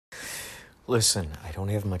Listen, I don't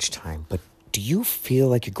have much time, but do you feel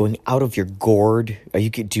like you're going out of your gourd?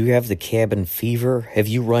 Do you have the cabin fever? Have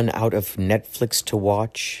you run out of Netflix to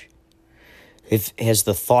watch? Has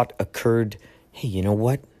the thought occurred, hey, you know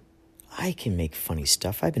what? I can make funny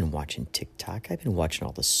stuff. I've been watching TikTok. I've been watching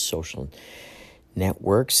all the social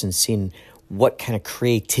networks and seeing what kind of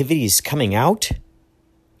creativity is coming out.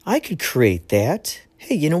 I could create that.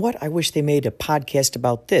 Hey, you know what? I wish they made a podcast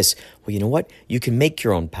about this. Well, you know what? You can make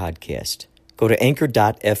your own podcast. Go to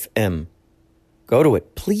anchor.fm. Go to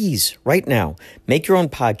it, please, right now. Make your own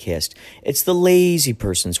podcast. It's the lazy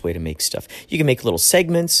person's way to make stuff. You can make little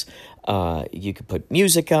segments. You can put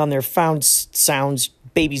music on there, found sounds,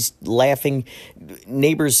 babies laughing,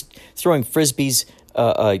 neighbors throwing frisbees,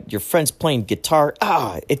 your friends playing guitar.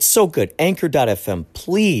 It's so good. Anchor.fm.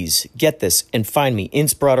 Please get this and find me.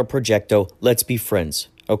 Inspirato Projecto. Let's be friends.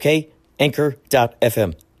 Okay?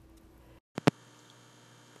 Anchor.fm.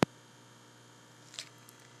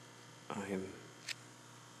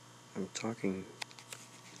 I'm talking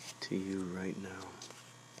to you right now.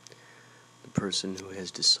 The person who has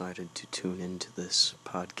decided to tune into this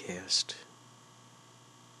podcast.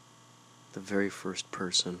 The very first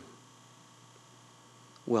person.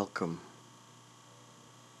 Welcome.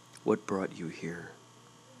 What brought you here?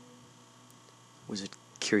 Was it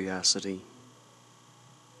curiosity?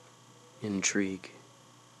 Intrigue?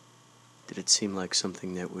 Did it seem like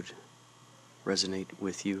something that would resonate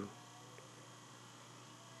with you?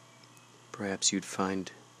 Perhaps you'd find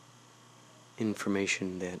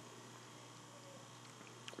information that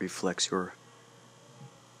reflects your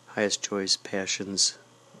highest joys, passions,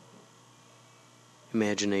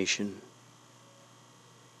 imagination,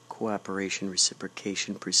 cooperation,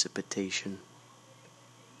 reciprocation, precipitation,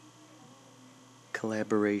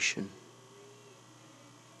 collaboration.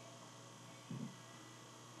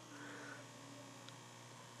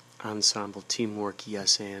 Ensemble, teamwork,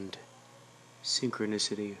 yes, and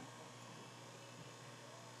synchronicity.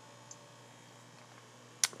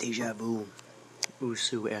 Deja vu,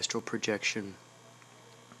 Usu, astral projection,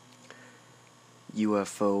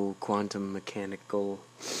 UFO, quantum mechanical,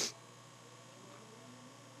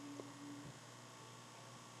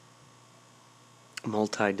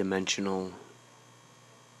 multi-dimensional,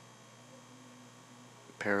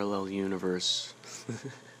 parallel universe,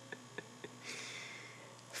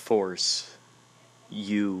 force,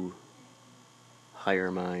 you, higher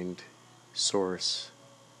mind, source.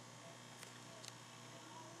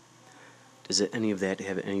 Does any of that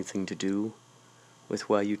have anything to do with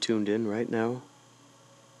why you tuned in right now?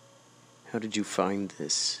 How did you find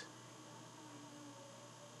this?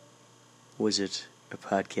 Was it a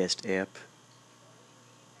podcast app?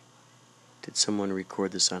 Did someone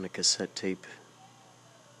record this on a cassette tape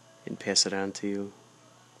and pass it on to you?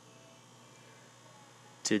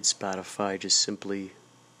 Did Spotify just simply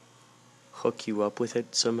hook you up with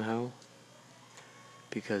it somehow?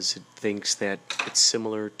 Because it thinks that it's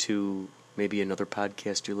similar to maybe another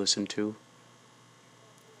podcast you listen to?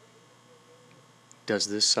 Does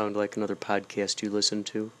this sound like another podcast you listen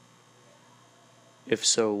to? If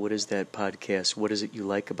so, what is that podcast? What is it you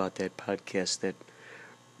like about that podcast that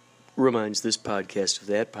reminds this podcast of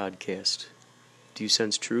that podcast? Do you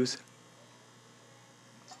sense truth?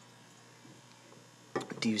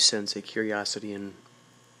 Do you sense a curiosity in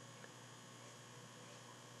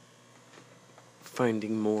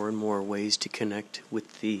finding more and more ways to connect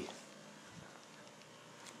with the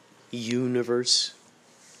universe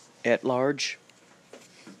at large?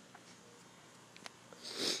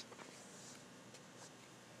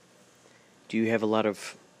 Do you have a lot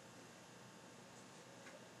of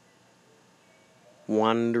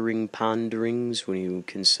wandering ponderings when you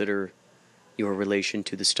consider your relation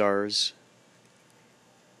to the stars?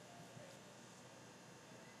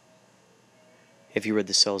 Have you read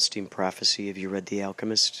the Celestine Prophecy? Have you read The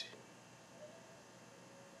Alchemist?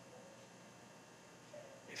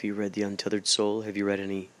 Have you read The Untethered Soul? Have you read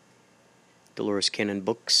any Dolores Cannon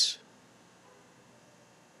books?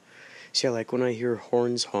 See, I like when I hear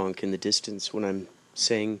horns honk in the distance when I'm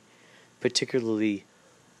saying particularly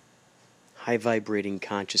high vibrating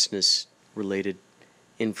consciousness related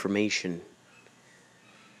information.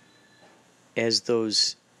 As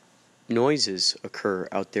those noises occur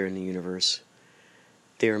out there in the universe,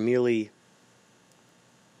 they are merely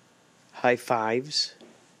high fives.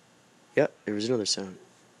 Yep, there was another sound.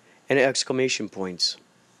 And exclamation points.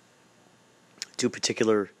 To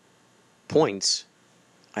particular points,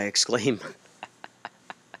 I exclaim,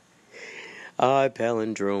 I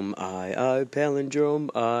palindrome, I palindrome,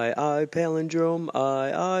 I palindrome,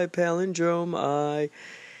 I palindrome, I.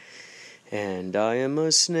 And I am a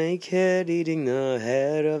snakehead eating the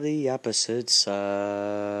head of the opposite side.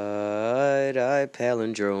 I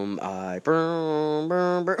palindrome, I burn,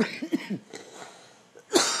 burn, burn.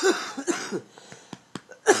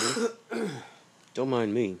 Don't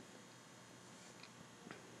mind me.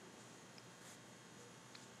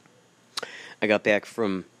 I got back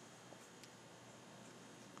from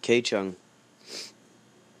K-Chung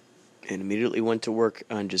and immediately went to work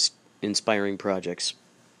on just inspiring projects.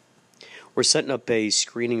 We're setting up a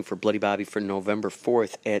screening for Bloody Bobby for November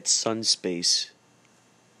 4th at Sunspace.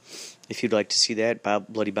 If you'd like to see that,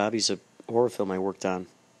 Bloody Bobby's a horror film I worked on.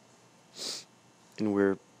 And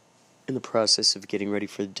we're in the process of getting ready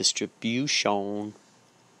for distribution.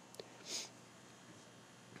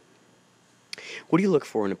 What do you look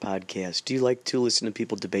for in a podcast? Do you like to listen to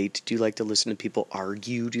people debate? Do you like to listen to people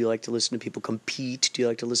argue? Do you like to listen to people compete? Do you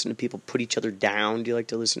like to listen to people put each other down? Do you like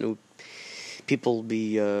to listen to people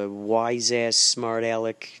be wise-ass,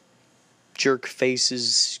 smart-aleck, jerk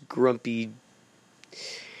faces, grumpy,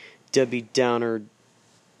 Debbie Downer,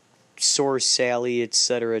 sore Sally,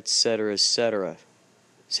 etc., etc., etc.?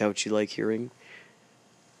 Is that what you like hearing?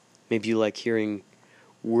 Maybe you like hearing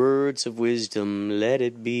words of wisdom, let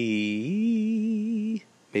it be.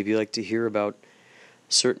 Maybe you like to hear about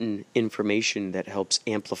certain information that helps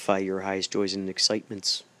amplify your highest joys and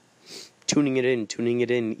excitements. Tuning it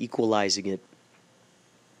in, equalizing it.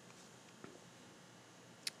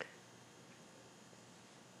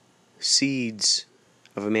 Seeds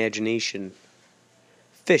of imagination.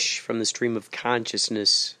 Fish from the stream of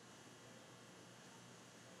consciousness.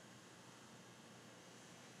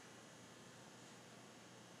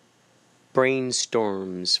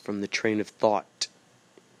 Brainstorms from the train of thought,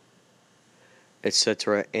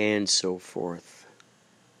 etc., and so forth.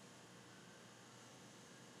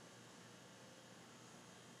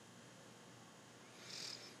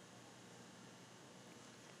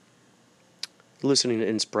 Listening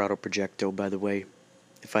to Inspirato Projecto, by the way,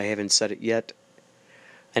 if I haven't said it yet.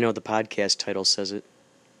 I know the podcast title says it.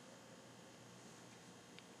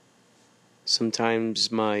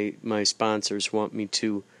 Sometimes my sponsors want me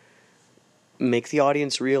to make the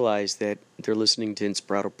audience realize that they're listening to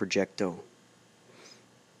Inspirato Projecto.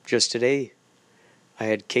 Just today, I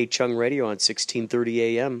had K-Chung Radio on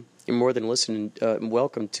 1630 a.m. You're more than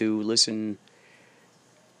welcome to listen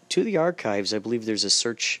to the archives. I believe there's a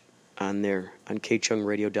search on there on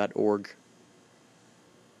kchungradio.org.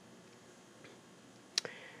 You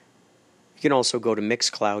can also go to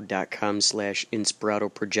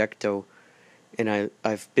mixcloud.com/InspiratoProjecto, and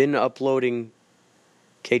I've been uploading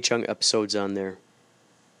K-Chung episodes on there.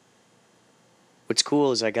 What's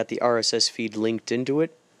cool is I got the RSS feed linked into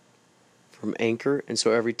it from Anchor, and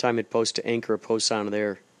so every time it posts to Anchor, it posts on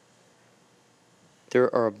there.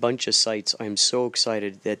 There are a bunch of sites. I'm so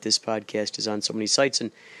excited that this podcast is on so many sites,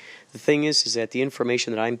 and the thing is that the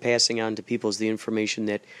information that I'm passing on to people is the information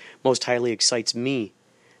that most highly excites me.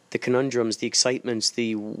 The conundrums, the excitements,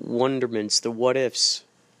 the wonderments, the what-ifs,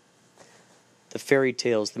 the fairy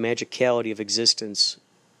tales, the magicality of existence.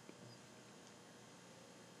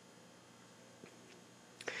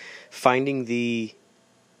 Finding the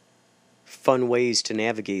fun ways to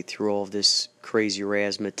navigate through all of this crazy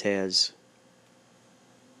razzmatazz.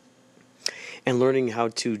 And learning how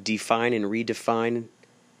to define and redefine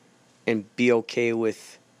and be okay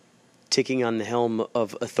with ticking on the helm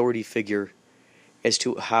of authority figure as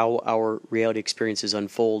to how our reality experiences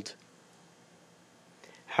unfold,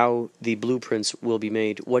 how the blueprints will be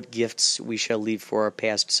made, what gifts we shall leave for our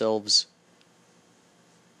past selves.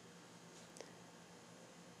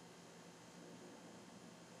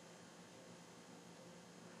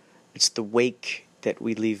 It's the wake that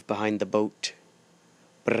we leave behind the boat.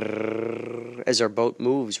 Brrr. As our boat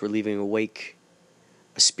moves, we're leaving a wake,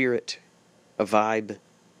 a spirit, a vibe.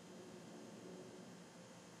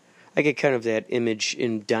 I get kind of that image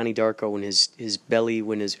in Donnie Darko when his belly,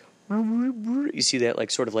 when his... You see that, like,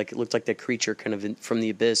 sort of like, it looked like that creature kind of from the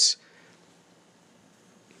abyss.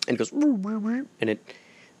 And it goes... And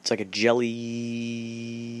it's like a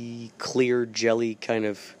jelly, clear jelly kind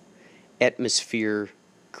of atmosphere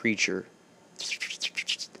creature.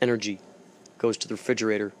 Energy goes to the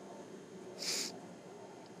refrigerator.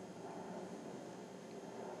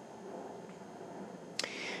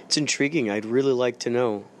 It's intriguing. I'd really like to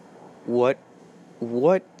know what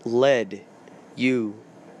led you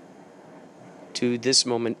to this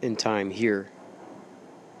moment in time here.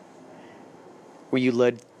 Were you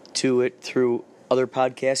led to it through other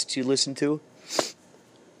podcasts you listened to?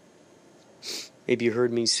 Maybe you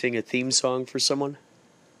heard me sing a theme song for someone?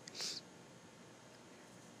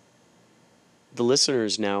 The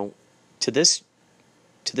listeners now to this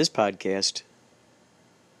to this podcast,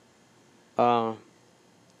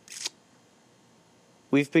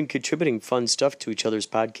 we've been contributing fun stuff to each other's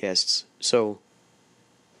podcasts. So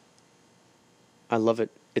I love it.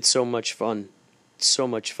 It's so much fun. It's so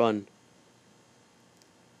much fun.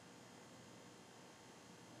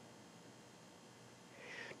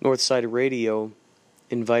 Northside Radio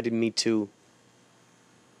invited me to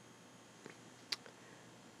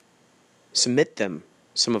submit them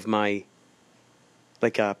some of my,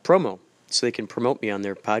 promo, so they can promote me on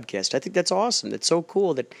their podcast. I think that's awesome. That's so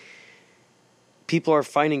cool that people are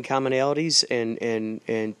finding commonalities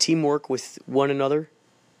and teamwork with one another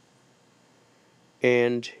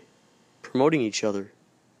and promoting each other.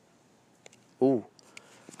 Ooh,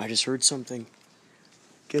 I just heard something.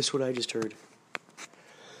 Guess what I just heard?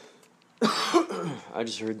 I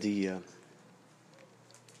just heard the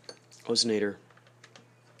ozonator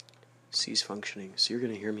cease functioning. So you're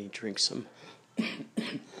going to hear me drink some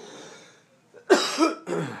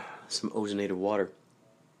ozonated water.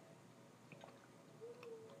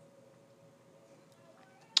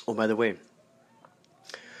 Oh, by the way,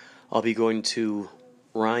 I'll be going to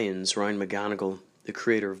Ryan McGonigal, the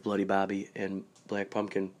creator of Bloody Bobby and Black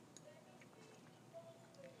Pumpkin.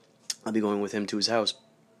 I'll be going with him to his house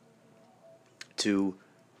to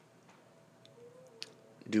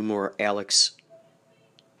do more Alex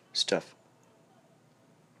stuff.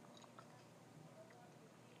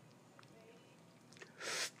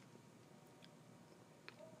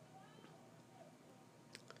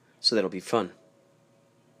 So that'll be fun.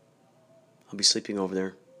 I'll be sleeping over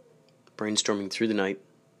there, brainstorming through the night,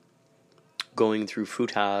 going through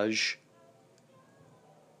footage,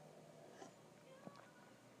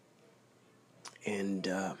 and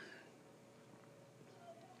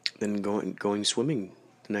then going swimming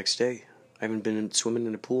the next day. I haven't been swimming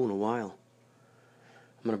in a pool in a while.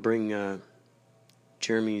 I'm going to bring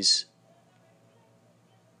Jeremy's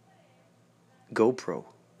GoPro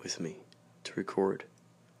with me to record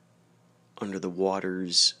under the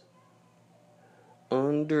waters.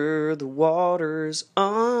 Under the waters,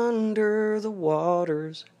 under the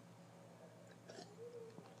waters.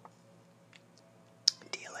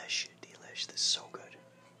 Delish, this is so good.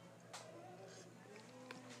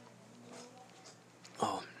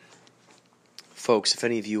 Oh, folks, if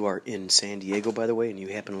any of you are in San Diego, by the way, and you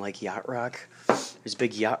happen to like yacht rock, there's a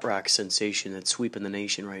big yacht rock sensation that's sweeping the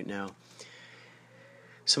nation right now.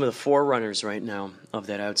 Some of the forerunners right now of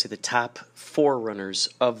that, I would say the top forerunners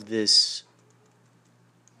of this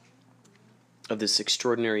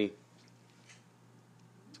extraordinary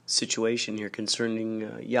situation here concerning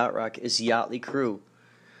yacht rock is Yachtly Crew,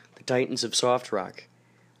 the Titans of Soft Rock,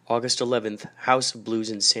 August 11th, House of Blues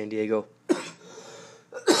in San Diego.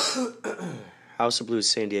 House of Blues,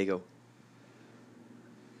 San Diego.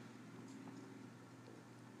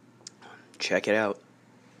 Check it out.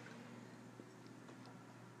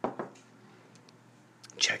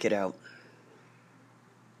 Check it out.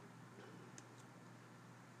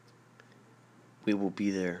 We will be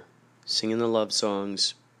there, singing the love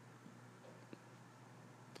songs.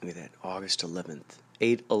 Look at that, August 11th.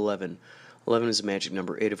 8-11. 11 is a magic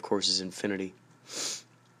number. 8, of course, is infinity.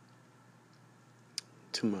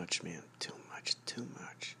 Too much, man. Too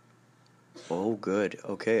much. Oh, good.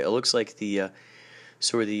 Okay, it looks like the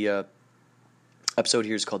episode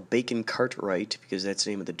here is called Bacon Cartwright, because that's the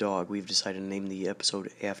name of the dog. We've decided to name the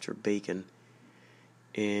episode after Bacon.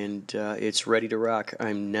 And it's ready to rock.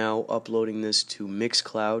 I'm now uploading this to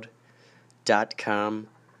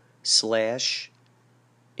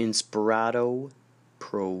mixcloud.com/Inspirato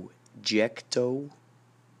Projecto.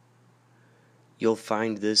 You'll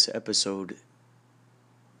find this episode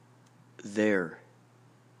there.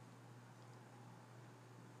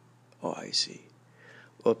 Oh, I see.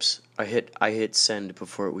 Oops, I hit send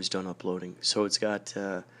before it was done uploading. So it's got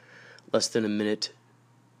less than a minute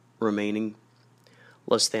remaining.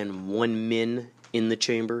 Less than 1 min in the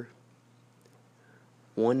chamber.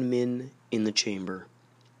 1 min in the chamber.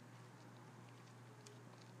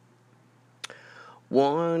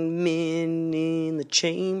 1 min in the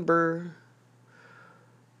chamber.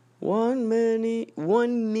 1 min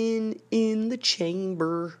in the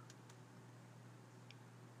chamber.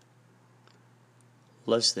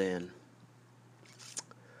 Less than.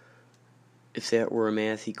 If that were a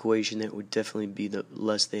math equation, that would definitely be the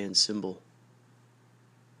less than symbol.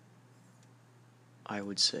 I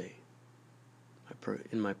would say,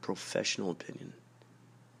 in my professional opinion.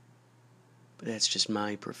 But that's just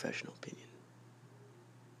my professional opinion.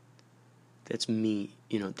 That's me,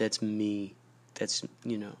 that's me. That's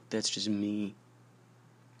just me.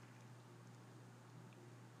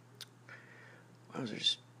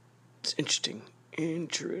 Wowzers. It's interesting.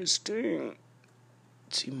 Interesting.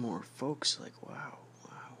 See more folks, like, wow.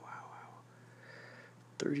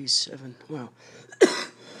 37, wow.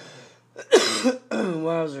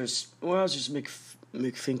 Wowzers,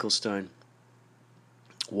 McFinkelstein.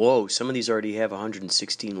 Whoa, some of these already have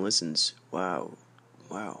 116 listens. Wow.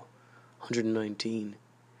 119.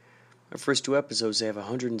 Our first 2 episodes, they have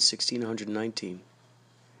 116, 119.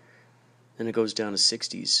 Then it goes down to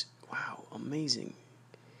 60s. Wow, amazing.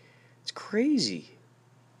 It's crazy.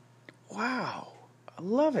 Wow, I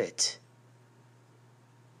love it.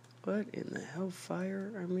 What in the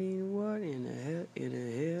hellfire? I mean, what in the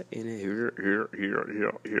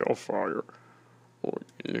hellfire? What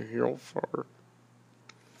in the hellfire?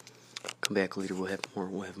 Come back later. We'll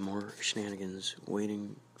have more shenanigans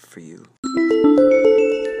waiting for you.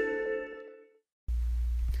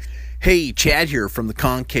 Hey, Chad here from the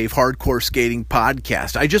Concave Hardcore Skating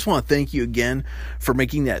Podcast. I just want to thank you again for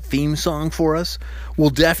making that theme song for us.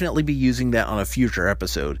 We'll definitely be using that on a future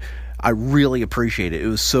episode. I really appreciate it. It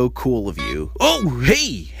was so cool of you. Oh,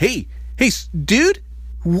 hey, dude,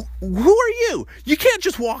 who are you? You can't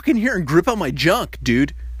just walk in here and grip on my junk,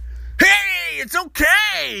 dude. Hey, it's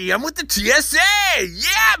okay. I'm with the TSA.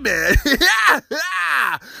 Yeah, man.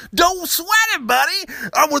 Don't sweat it, buddy.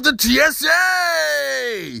 I'm with the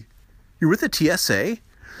TSA. You're with the TSA?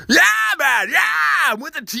 Yeah, man. Yeah, I'm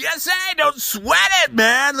with the TSA. Don't sweat it,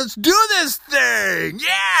 man. Let's do this thing.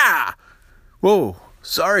 Yeah. Whoa.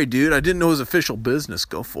 Sorry, dude. I didn't know it was official business.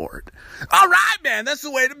 Go for it. All right, man. That's the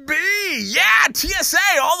way to be. Yeah, TSA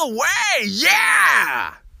all the way.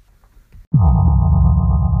 Yeah.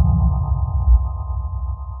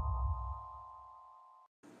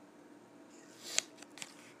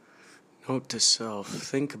 Note to self,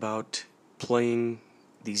 think about playing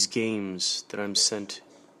these games that I'm sent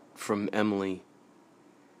from Emily.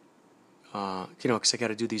 Because I got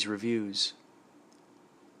to do these reviews.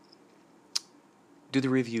 Do the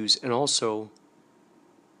reviews, and also,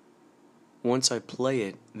 once I play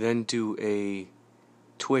it, then do a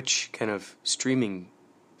Twitch kind of streaming,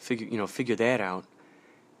 figure that out,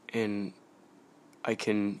 and I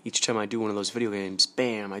can, each time I do one of those video games,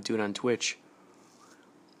 bam, I do it on Twitch.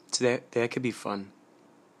 So that could be fun.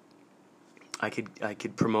 I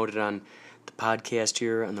could promote it on the podcast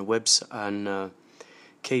here, on the website, on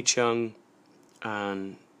K-Chung,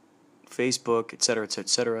 on Facebook, etc.,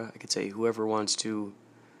 etc. I could say whoever wants to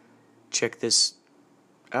check this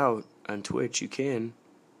out on Twitch, you can.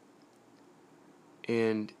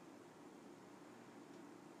 And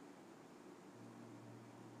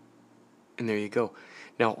there you go.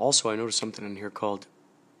 Now, also, I noticed something in here called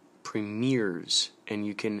premieres, and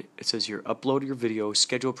it says here, upload your video,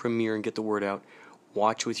 schedule a premiere, and get the word out.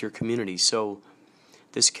 Watch with your community. So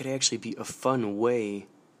this could actually be a fun way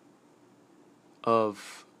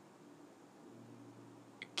of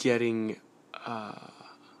getting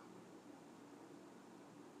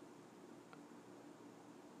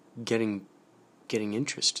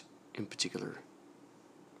interest in particular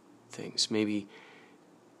things. Maybe,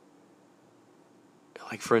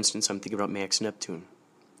 like for instance, I'm thinking about Max Neptune.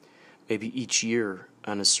 Maybe each year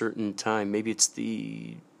on a certain time, maybe it's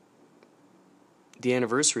the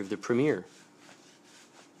anniversary of the premiere.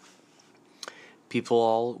 We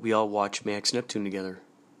all watch Max Neptune together.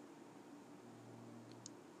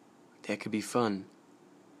 That could be fun.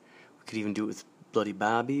 We could even do it with Bloody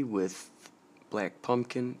Bobby, with Black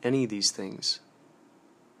Pumpkin, any of these things.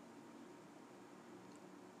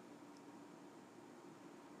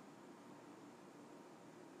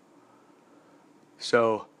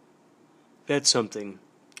 So, that's something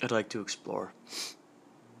I'd like to explore.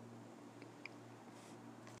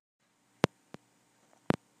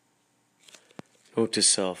 Note to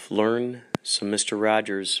self, learn some Mr.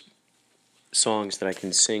 Rogers songs that I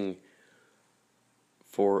can sing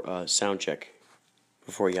for sound check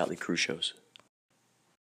before Yachtly Cruise shows.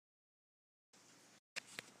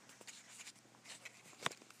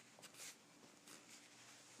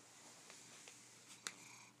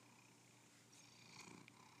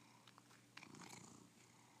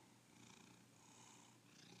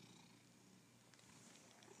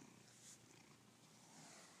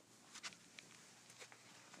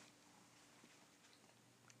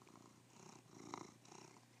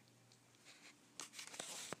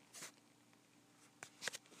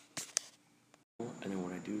 And then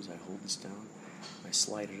what I do is I hold this down, I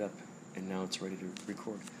slide it up, and now it's ready to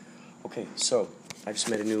record. Okay, so I've just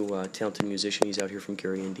met a new talented musician. He's out here from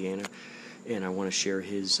Gary, Indiana, and I want to share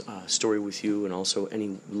his story with you, and also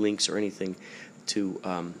any links or anything to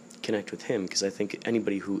connect with him, because I think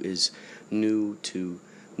anybody who is new to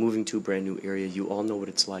moving to a brand new area, you all know what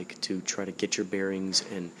it's like to try to get your bearings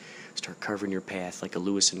and start carving your path, like a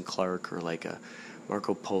Lewis and Clark or like a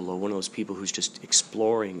Marco Polo, one of those people who's just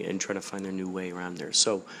exploring and trying to find their new way around there.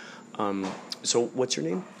 So, so what's your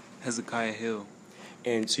name? Hezekiah Hill.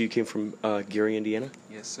 And so you came from Gary, Indiana?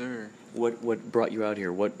 Yes, sir. What brought you out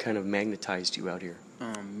here? What kind of magnetized you out here?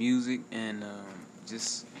 Music and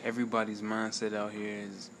just everybody's mindset out here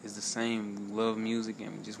is the same. We love music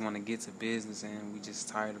and we just want to get to business, and we just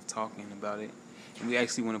tired of talking about it, and we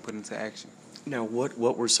actually want to put into action. Now, what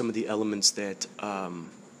were some of the elements that,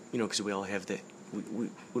 because we all have that,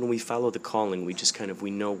 when we follow the calling, we just we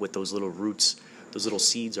know what those little roots, those little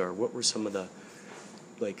seeds are. What were some of the,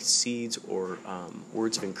 seeds or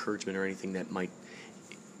words of encouragement or anything that might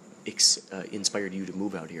inspired you to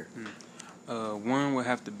move out here? One would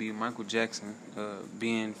have to be Michael Jackson,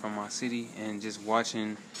 being from my city and just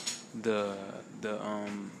watching the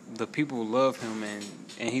people love him,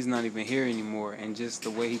 and he's not even here anymore, and just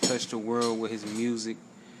the way he touched the world with his music,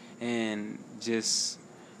 and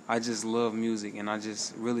I just love music, and I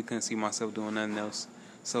just really couldn't see myself doing nothing else.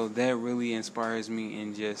 So that really inspires me,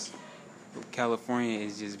 and just California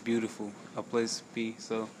is just beautiful, a place to be.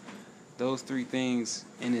 So those three things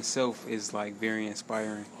in itself is very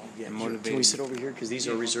inspiring and motivating. Can we sit over here? Because these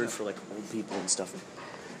are reserved for old people and stuff.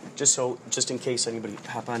 Just in case anybody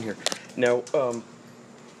hop on here. Now, all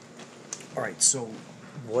right. So,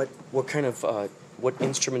 what kind of what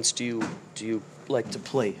instruments do you like to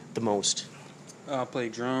play the most? I play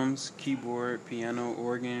drums, keyboard, piano,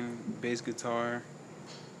 organ, bass guitar.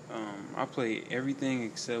 I play everything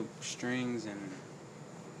except strings and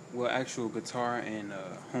actual guitar and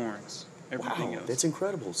horns. Everything else. That's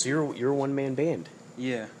incredible. So you're a one-man band.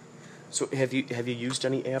 Yeah. So have you used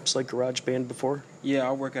any apps like GarageBand before? Yeah,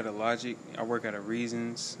 I work at a Logic. I work at a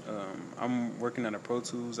Reasons. I'm working at a Pro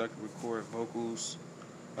Tools. I can record vocals.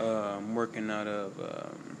 I'm working out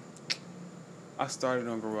of. I started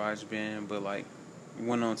on GarageBand, but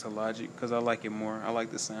went on to Logic because I like it more. I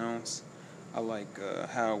like the sounds. I like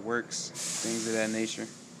how it works, things of that nature.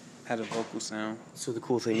 How the vocal sound. So the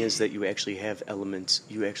cool thing is that you actually have elements.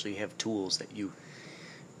 You actually have tools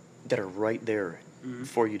that are right there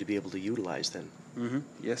for you to be able to utilize then.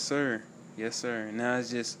 Yes, sir. Yes, sir. Now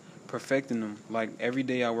it's just perfecting them. Every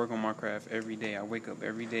day I work on my craft. Every day I wake up.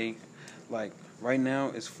 Every day. Right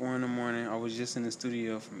now it's 4 a.m. I was just in the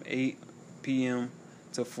studio from 8 p.m.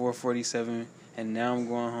 to 4:47, and now I'm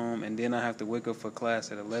going home, and then I have to wake up for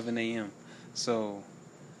class at 11 a.m. So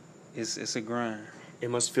it's a grind. It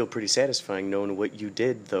must feel pretty satisfying knowing what you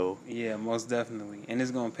did, though. Yeah, most definitely. And it's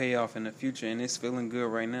going to pay off in the future, and it's feeling good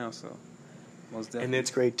right now, so most definitely. And that's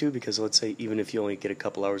great, too, because let's say even if you only get a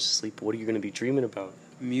couple hours of sleep, what are you going to be dreaming about?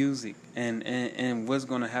 Music and what's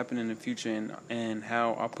going to happen in the future, and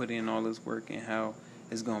how I put in all this work and how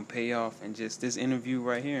it's going to pay off. And just this interview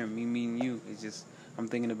right here and me meeting you, it's just, I'm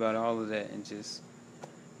thinking about all of that, and just,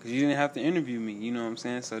 because you didn't have to interview me, you know what I'm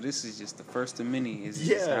saying? So this is just the first of many. It's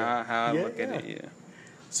just how I look at it, yeah.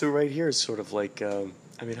 So right here is sort of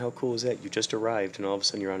how cool is that? You just arrived and all of a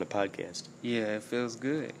sudden you're on a podcast. Yeah, it feels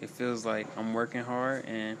good. It feels like I'm working hard,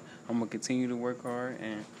 and I'm going to continue to work hard,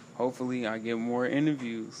 and hopefully I get more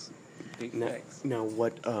interviews. Big facts. Now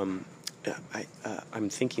what, I'm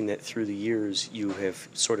thinking that through the years you have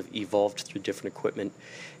sort of evolved through different equipment.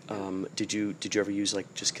 Did you ever use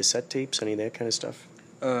just cassette tapes, any of that kind of stuff?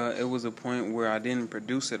 It was a point where I didn't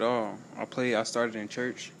produce at all. I started in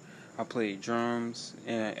church. I played drums,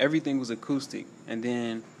 and everything was acoustic. And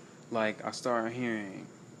then, I started hearing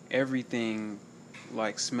everything,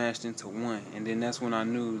 smashed into one. And then that's when I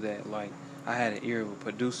knew that, I had an ear of a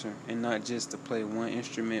producer, and not just to play one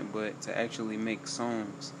instrument, but to actually make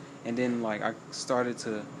songs. And then, I started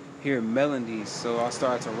to hear melodies, so I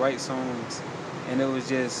started to write songs. And it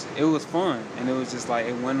was fun. And it was just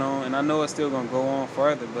it went on. And I know it's still going to go on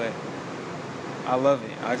further, but I love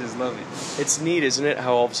it. I just love it. It's neat, isn't it?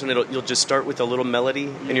 How all of a sudden you'll just start with a little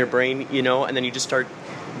melody in your brain, and then you just start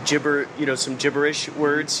some gibberish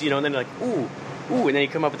words, and then you're like, ooh, and then you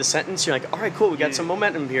come up with a sentence. You're like, all right, cool, we got some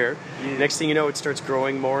momentum here. Yeah. Next thing you know, it starts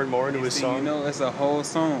growing more and more into a song. It's a whole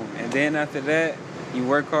song, and then after that, you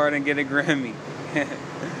work hard and get a Grammy.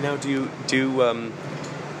 Now,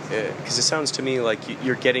 because it sounds to me like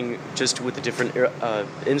you're getting, just with the different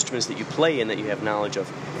instruments that you play and that you have knowledge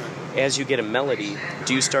of, as you get a melody,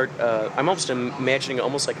 do you start, I'm almost imagining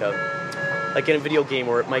almost like in a video game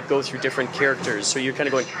where it might go through different characters, so you're kind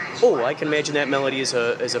of going, oh, I can imagine that melody as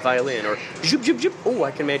a violin, or zhup, zhup, zhup, oh,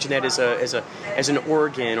 I can imagine that as an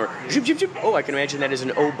organ, or zhup, zhup, zhup, oh, I can imagine that as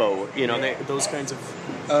an oboe, those kinds of...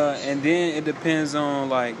 And then it depends on,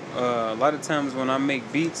 a lot of times when I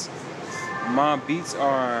make beats, my beats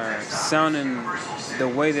are sounding the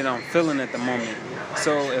way that I'm feeling at the moment.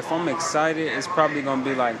 So if I'm excited, it's probably gonna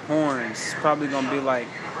be like horns. It's probably gonna be like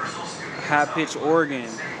high-pitched organ.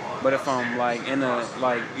 But if I'm like in a,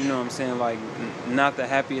 like, you know what I'm saying, like not the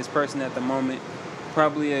happiest person at the moment,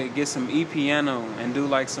 probably get some piano and do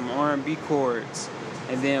like some R&B chords,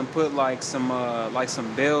 and then put like some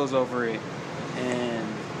bells over it, and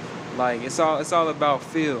like it's all about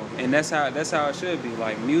feel, and that's how it should be.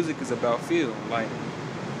 Like music is about feel. Like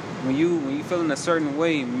when you feeling a certain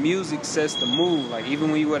way, music sets the mood. Like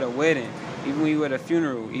even when you at a wedding, even when you at a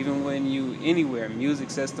funeral, even when you anywhere,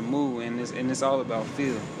 music sets the mood, and it's all about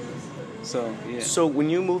feel. So yeah. So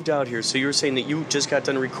when you moved out here, so you were saying that you just got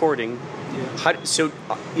done recording. Yeah.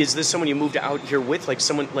 Is this someone you moved out here with, like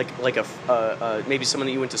someone like a maybe someone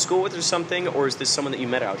that you went to school with or something, or is this someone that you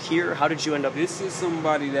met out here? How did you end up? This is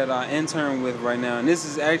somebody that I intern with right now, and this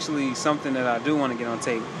is actually something that I do want to get on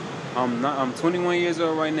tape. I'm 21 years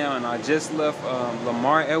old right now, and I just left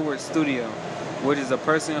Lamar Edwards Studio, which is a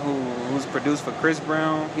person who's produced for Chris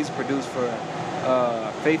Brown. He's produced for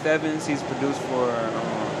Faith Evans. He's produced for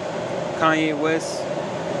Kanye West.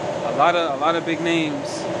 A lot of big names,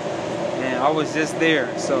 and I was just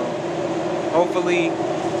there. So hopefully,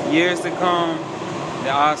 years to come,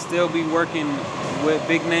 that I'll still be working with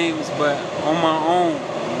big names, but on my own.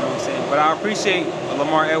 You know what I'm saying? But I appreciate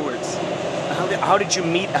Lamar Edwards. How did you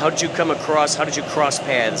meet? How did you come across? How did you cross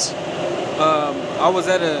paths? I was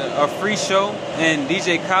at a free show, and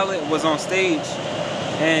DJ Khaled was on stage,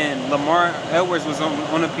 and Lamar Edwards was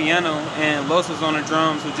on the piano, and Los was on the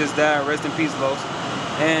drums, who just died. Rest in peace, Los.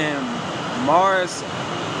 And Mars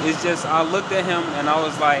is just, I looked at him and I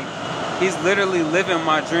was like, he's literally living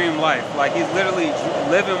my dream life. Like, he's literally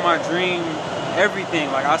living my dream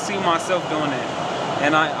everything. Like, I see myself doing it.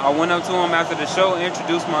 And I went up to him after the show,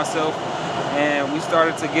 introduced myself, and we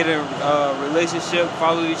started to get a relationship,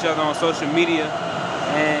 followed each other on social media.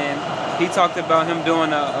 And he talked about him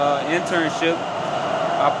doing an internship.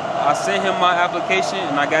 I sent him my application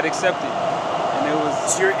and I got accepted. And it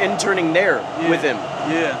was... So you're interning there with him?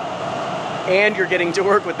 Yeah. And you're getting to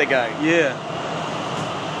work with the guy? Yeah.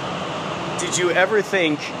 Did you ever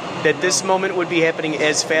think that this moment would be happening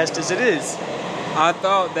as fast as it is? I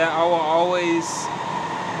thought that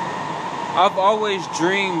I've always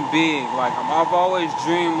dreamed big. Like, I've always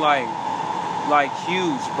dreamed like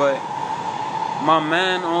huge, but my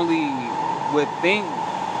man only would think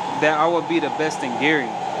that I would be the best in Gary,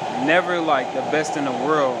 never like the best in the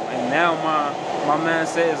world. And now my man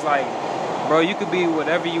says, like, bro, you could be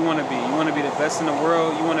whatever you want to be. You want to be the best in the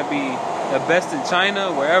world. You want to be the best in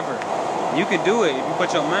China, wherever. You could do it if you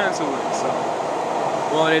put your mind to it. So.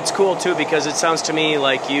 Well, and it's cool too because it sounds to me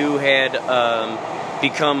like you had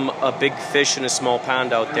become a big fish in a small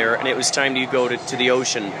pond out there, and it was time to go to the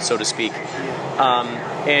ocean, so to speak.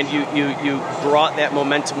 And you brought that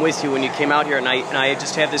momentum with you when you came out here, and I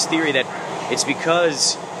just have this theory that it's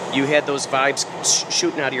because you had those vibes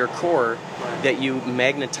shooting out of your core that you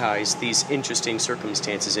magnetized these interesting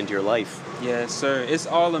circumstances into your life. Yes, sir. It's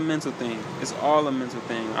all a mental thing. It's all a mental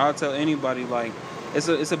thing. I'll tell anybody, like,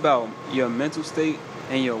 it's about your mental state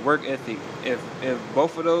and your work ethic. If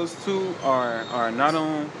both of those two are not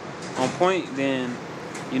on point, then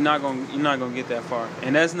you're not gonna get that far.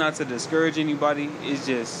 And that's not to discourage anybody. It's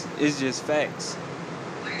just facts.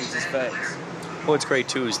 It's just facts. What's great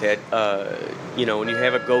too is that when you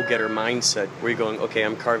have a go-getter mindset where you're going, okay,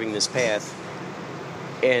 I'm carving this path,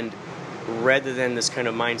 and rather than this kind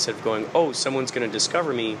of mindset of going, oh, someone's going to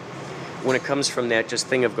discover me, when it comes from that just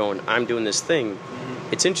thing of going, I'm doing this thing,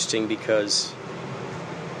 it's interesting because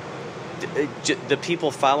the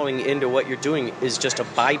people following into what you're doing is just a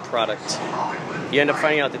byproduct. You end up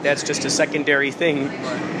finding out that that's just a secondary thing.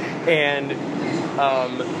 And,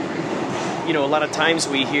 a lot of times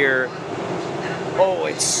we hear, oh,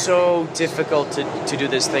 it's so difficult to do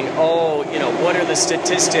this thing. Oh, what are the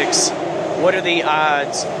statistics? What are the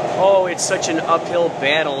odds? Oh, it's such an uphill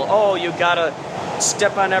battle. Oh, you gotta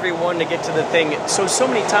step on everyone to get to the thing. So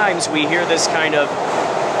many times we hear this kind of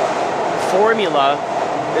formula,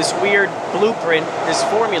 this weird blueprint, this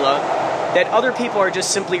formula that other people are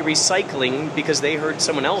just simply recycling because they heard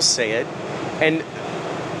someone else say it. And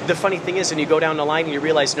the funny thing is, when you go down the line and you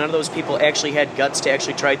realize none of those people actually had guts to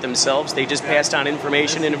actually try it themselves, they just passed on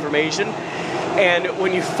information. And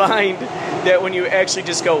when you find that when you actually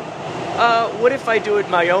just go, what if I do it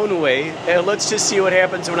my own way? And let's just see what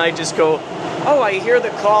happens when I just go, oh, I hear the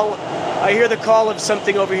call of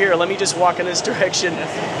something over here. Let me just walk in this direction.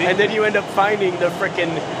 And then you end up finding the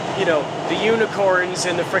frickin', the unicorns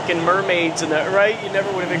and the frickin' mermaids and right? You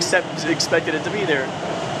never would have expected it to be there.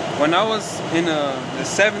 When I was in the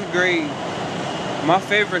 7th grade, my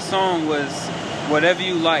favorite song was Whatever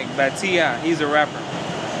You Like by T.I. He's a rapper.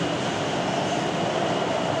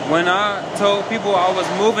 When I told people I was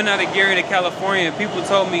moving out of Gary to California, people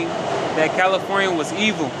told me that California was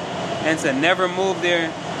evil and to never move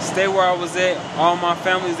there, stay where I was at, all my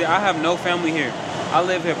family's there. I have no family here. I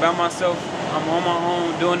live here by myself. I'm on my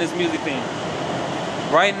own doing this music thing.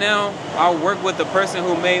 Right now, I work with the person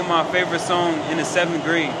who made my favorite song in the 7th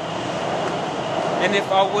grade. And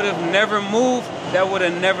if I would have never moved, that would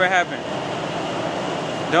have never happened.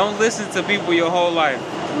 Don't listen to people your whole life.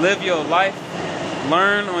 Live your life.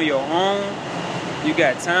 Learn on your own. You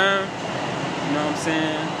got time. You know what I'm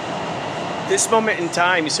saying? This moment in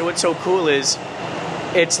time, so what's so cool is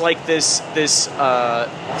it's like this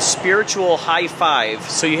spiritual high five.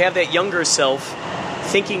 So you have that younger self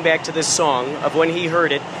thinking back to this song of when he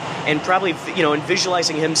heard it and probably, and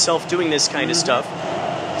visualizing himself doing this kind of stuff.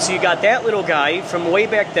 So you got that little guy from way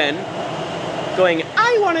back then going,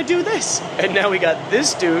 I want to do this. And now we got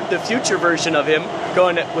this dude, the future version of him,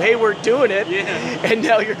 going, hey, we're doing it. Yeah. And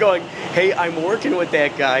now you're going, hey, I'm working with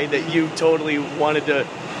that guy that you totally wanted to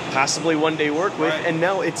possibly one day work with. Right. And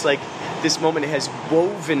now it's like this moment has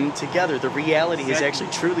woven together. The reality has actually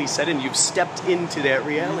truly set in. You've stepped into that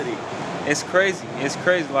reality. It's crazy. It's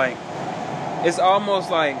crazy. Like, it's almost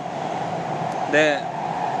like that.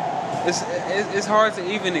 It's hard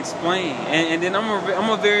to even explain. And then I'm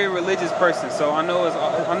a very religious person, so I know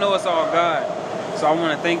it's all God. So I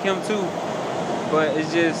want to thank Him too. But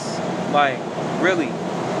it's just like, really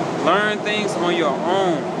learn things on your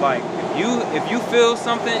own. Like, if you feel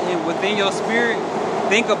something within your spirit,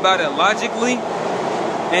 think about it logically,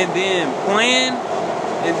 and then plan,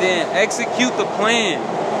 and then execute the plan.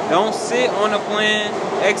 Don't sit on the plan,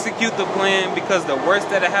 execute the plan, because the worst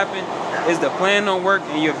that'll happen is the plan don't work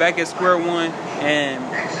and you're back at square one,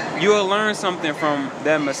 and you'll learn something from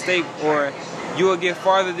that mistake, or you will get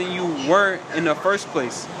farther than you were in the first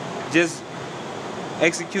place. Just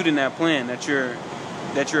executing that plan that you're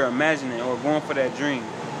imagining or going for that dream.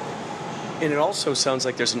 And it also sounds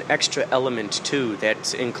like there's an extra element too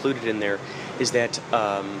that's included in there, is that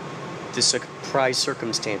the surprise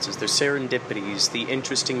circumstances, the serendipities, the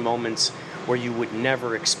interesting moments where you would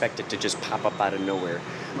never expect it to just pop up out of nowhere.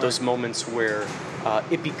 Right. Those moments where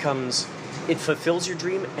it fulfills your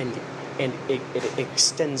dream and it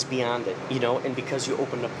extends beyond it, and because you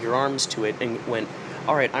opened up your arms to it and went,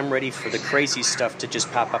 all right, I'm ready for the crazy stuff to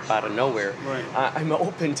just pop up out of nowhere. Right. I'm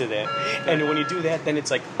open to that. And when you do that, then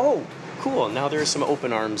it's like, oh, cool, now there are some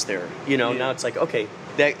open arms there. Now it's like, okay,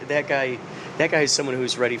 that guy is someone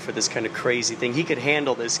who's ready for this kind of crazy thing. He could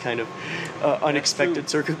handle this kind of unexpected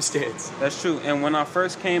circumstance. That's true. And when I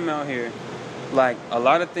first came out here, like, a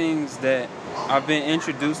lot of things that I've been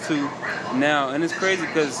introduced to now, and it's crazy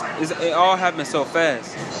because it all happened so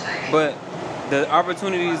fast. But the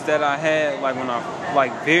opportunities that I had, like when I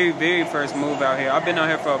very, very first moved out here, I've been out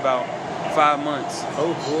here for about 5 months.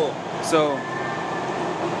 Oh, cool. So,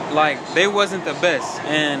 like, they wasn't the best,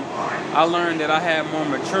 and I learned that I had more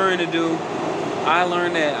maturing to do. I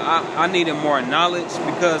learned that I needed more knowledge,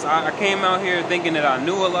 because I came out here thinking that I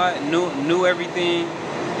knew a lot, knew everything,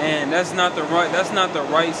 and that's not the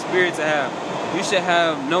right spirit to have. You should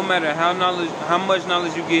have, no matter how much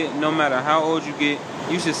knowledge you get, no matter how old you get,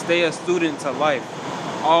 you should stay a student to life,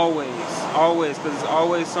 always, because it's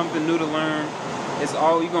always something new to learn. It's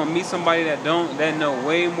all, you're gonna meet somebody that know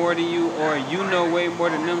way more than you, or you know way more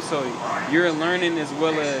than them. So you're learning as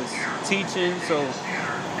well as teaching. So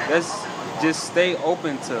just stay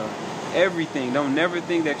open to everything. Don't never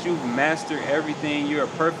think that you've mastered everything. You're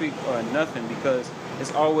perfect or nothing, because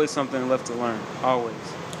it's always something left to learn. Always.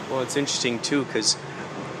 Well, it's interesting too, because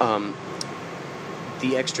the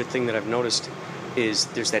extra thing that I've noticed is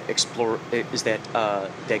there's that that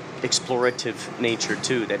explorative nature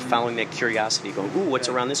too, that following that curiosity, going, ooh, what's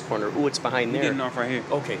around this corner? Ooh, what's behind there? Getting off right here.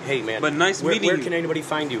 Okay, hey man. But nice meeting you. Where can anybody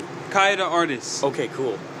find you? Kaya the Artist. Okay,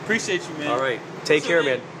 cool. Appreciate you, man. All right, take care,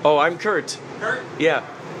 man. Oh, I'm Kurt. Kurt? Yeah.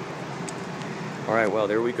 All right, well,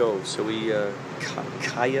 there we go. So we,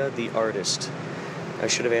 Kaya the Artist. I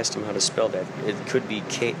should have asked him how to spell that. It could be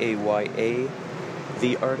Kaya,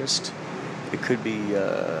 the Artist. It could be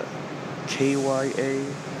Kya,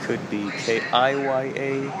 could be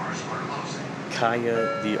Kiya,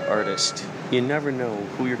 Kaya the Artist. You never know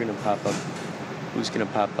who you're going to pop up, who's going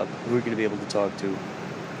to pop up, who you're going to be able to talk to,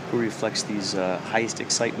 who reflects these highest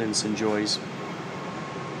excitements and joys.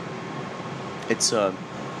 It's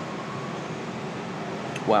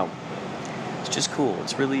wow. It's just cool.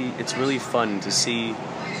 It's really fun to see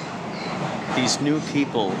these new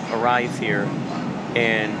people arrive here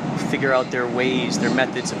and figure out their ways, their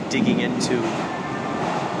methods of digging into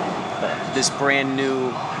this brand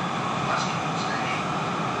new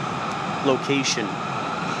location.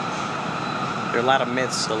 There are a lot of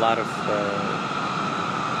myths, a lot of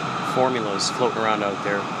formulas floating around out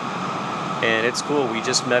there. And it's cool. We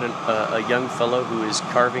just met a young fellow who is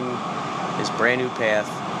carving his brand new path.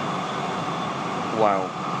 Wow.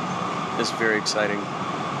 This is very exciting.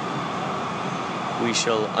 We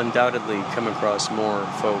shall undoubtedly come across more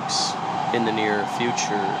folks in the near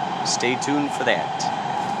future. Stay tuned for that.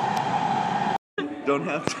 Don't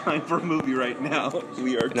have time for a movie right now.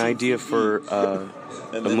 We are an idea for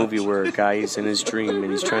a movie where a guy is in his dream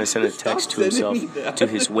and he's trying to send a text to himself, to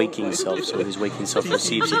his waking self, so his waking self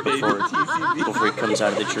receives it before he comes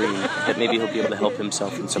out of the dream. That maybe he'll be able to help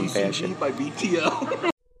himself in some fashion. by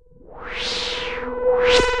BTO.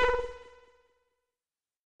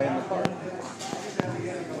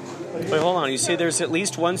 Wait, hold on. You say there's at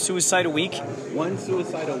least one suicide a week? One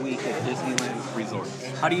suicide a week at Disneyland Resort.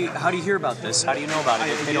 How do you hear about this? How do you know about it? I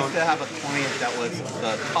used to have a client that was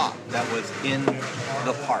the top, that was in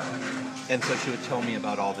the park. And so she would tell me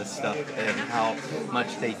about all this stuff and how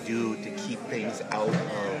much they do to keep things out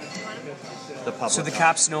of the public. So the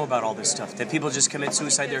cops know about all this stuff, that people just commit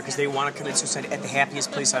suicide there because they want to commit suicide at the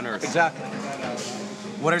happiest place on earth. Exactly.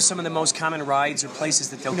 What are some of the most common rides or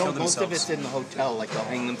places that they'll kill themselves? Most of it's in the hotel, like they'll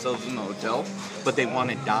hang themselves in the hotel, but they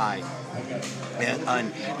want to die.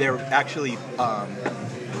 And they're actually,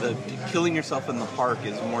 the killing yourself in the park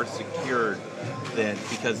is more secured than,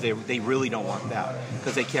 because they really don't want that,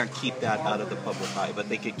 because they can't keep that out of the public eye, but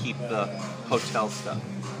they could keep the hotel stuff.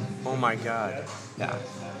 Oh my God. Yeah.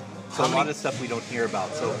 So a lot of stuff we don't hear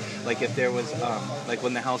about. So like if there was, like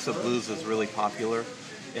when the House of Blues was really popular,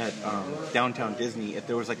 at downtown Disney, if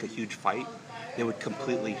there was like a huge fight, they would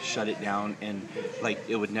completely shut it down, and like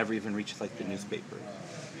it would never even reach like the newspapers.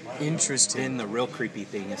 Interesting. And the real creepy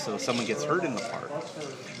thing is, so if someone gets hurt in the park,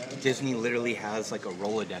 Disney literally has like a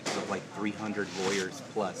Rolodex of like 300 lawyers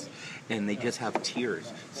plus, and they just have tiers.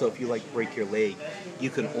 So if you like break your leg, you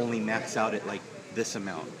can only max out at like this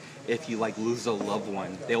amount. If you like lose a loved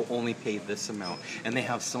one, they'll only pay this amount. And they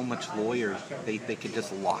have so much lawyers, they could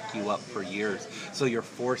just lock you up for years. So you're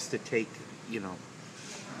forced to take,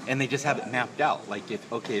 and they just have it mapped out. Like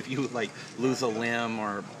if you like lose a limb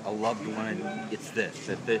or a loved one, it's this.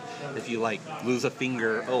 If you like lose a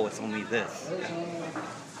finger, it's only this.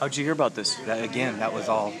 How'd you hear about this? That was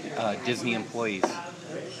all Disney employees.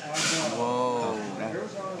 Whoa.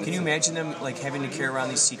 Can you imagine them like having to carry around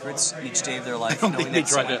these secrets each day of their life?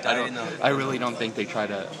 I really don't think they try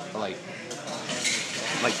to like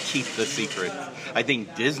keep the secret. I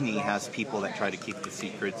think Disney has people that try to keep the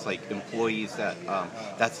secrets, like employees that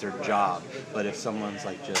that's their job. But if someone's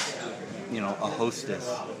like just a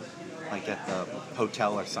hostess, like at the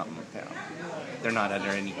hotel or something, they're not under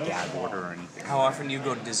any gag order or anything. How often do you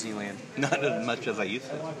go to Disneyland? Not as much as I used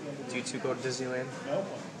to. Do you two go to Disneyland?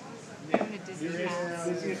 I have a Disney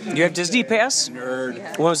Pass. You have Disney Pass?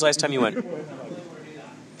 Nerd. When was the last time you went?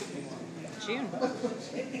 June.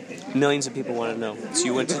 Millions of people want to know. So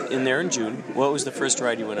you went in there in June. What was the first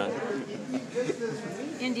ride you went on?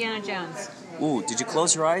 Indiana Jones. Ooh, did you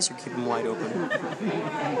close your eyes or keep them wide open?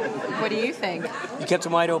 What do you think? You kept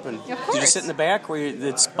them wide open. Of course. Did you sit in the back where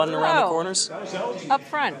it's spun around the corners? Up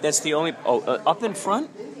front. That's the only... up in front?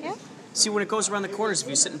 Yeah. See, when it goes around the corners, if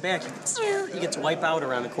you sit in back, you get to wipe out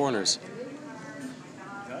around the corners.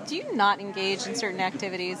 Do you not engage in certain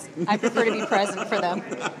activities? I prefer to be present for them.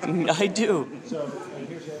 I do.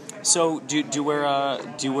 So, do you wear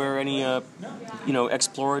any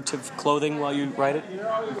explorative clothing while you ride it?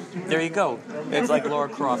 There you go. It's like Lara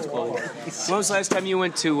Croft clothing. When was the last time you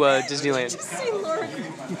went to Disneyland? Say Lara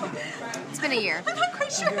Croft. It's been a year. I'm not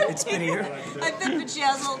quite sure. It's been a year. I've been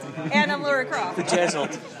bejazzled, and I'm Lara Croft.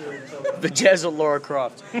 Bejazzled Lara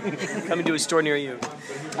Croft. Coming to a store near you.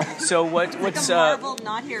 So what's like a Marvel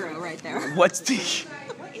not hero right there. What's the?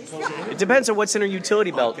 It depends on what's in her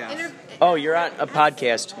utility belt. Oh, you're on a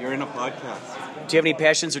podcast. You're in a podcast. Do you have any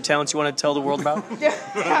passions or talents you want to tell the world about?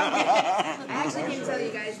 I actually can tell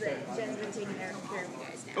you guys that Jen's been taking care of you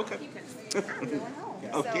guys now. Okay.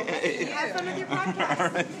 Okay. So, have fun with your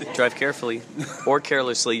podcast. Drive carefully or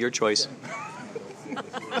carelessly, your choice.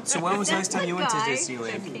 So when was the last time you went to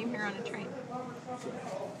Disneyland? I came here on a train.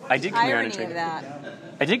 I did come here on a Irony train. of that.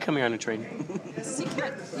 I did come here on a train.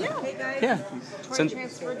 Secret. Yeah. Hey guys. Yeah. Tori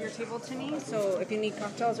transferred your table to me, so if you need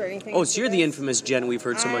cocktails or anything. Oh, so you're the infamous Jen we've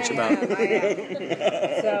heard so much about. I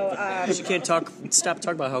am. So, She can't stop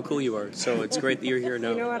talking about how cool you are. So it's great that you're here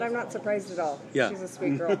now. you know what? I'm not surprised at all. Yeah. She's a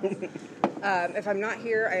sweet girl. If I'm not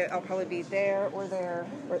here, I'll probably be there, or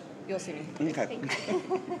you'll see me. Okay.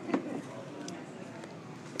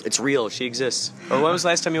 It's real. She exists. Or when was the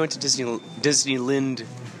last time you went to Disneyland?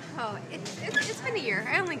 Oh, it's been a year.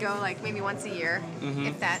 I only go like maybe once a year,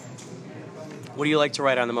 if that. What do you like to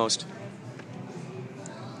ride on the most?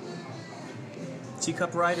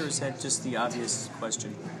 Teacup ride, or is that just the obvious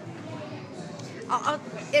question?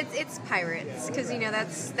 It's Pirates, because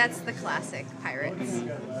that's the classic Pirates.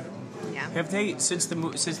 Yeah. Have they, since the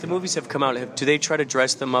movies have come out, do they try to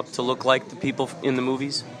dress them up to look like the people in the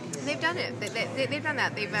movies? They've done it. They've done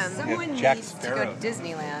that. Someone Jack needs to Sparrow. go to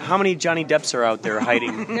Disneyland. How many Johnny Depps are out there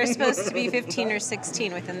hiding? They're supposed to be 15 or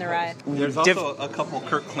 16 within the ride. There's also a couple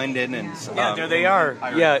Kirk Clendon and Yeah, there they are.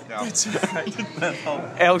 Yeah, Pirates that's right.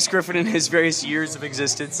 Alex Griffin in his various years of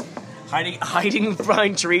existence, hiding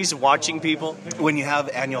behind trees, watching people. When you have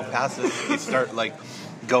annual passes, you start like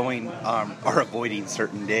going or avoiding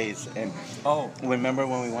certain days. And remember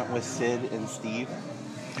when we went with Sid and Steve?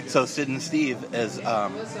 So Sid and Steve is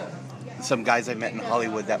some guys I met in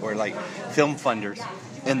Hollywood that were like film funders,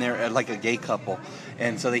 and they're like a gay couple,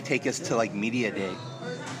 and so they take us to like media day.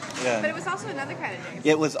 But it was also another kind of day.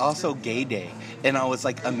 It was also gay day, and I was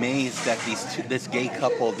like amazed that this gay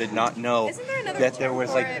couple did not know Isn't there another that there term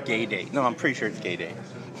was for like it? gay day. No, I'm pretty sure it's gay day.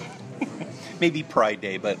 Maybe Pride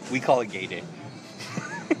Day, but we call it gay day.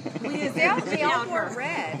 They all wore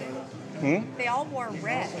red. They all wore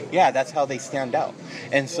red. Yeah, that's how they stand out.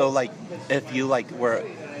 And so, like, if you, like, were...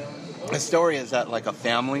 The story is that, like, a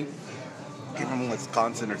family came from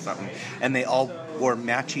Wisconsin or something, and they all wore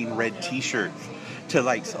matching red T-shirts to,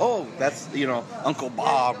 like, oh, that's, Uncle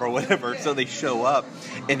Bob or whatever. So they show up,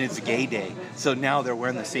 and it's gay day. So now they're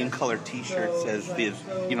wearing the same color T-shirts as these,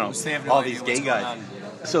 they have no all idea these what's gay going guys.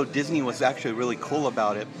 on. So Disney was actually really cool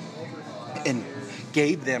about it and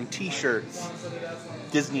gave them T-shirts,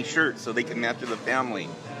 Disney shirts, so they could match to the family.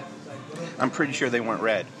 I'm pretty sure they weren't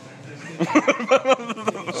red.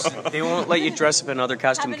 They won't let you dress up in other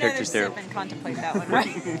costume Have another characters there. sip and contemplate that one,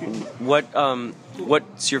 right?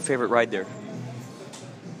 What's your favorite ride there?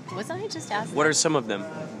 Wasn't I just asking? What are some of them?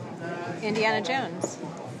 Indiana Jones.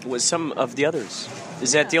 Was some of the others?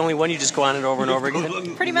 Is that the only one you just go on it over and over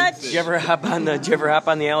again? Pretty much. Did you ever hop on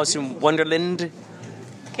the Alice in Wonderland?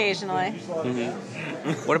 Occasionally.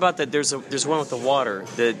 What about there's one with the water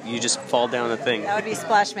that you just fall down the thing. That would be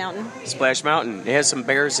Splash Mountain. Splash Mountain. It has some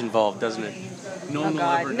bears involved, doesn't it? No Oh one will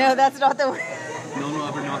God. ever No, that's not the one. No one will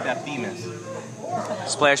ever know what that theme is.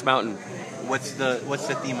 Splash Mountain. What's the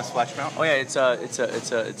theme of Splash Mountain? Oh yeah, it's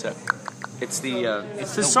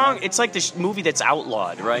the song. It's like the movie that's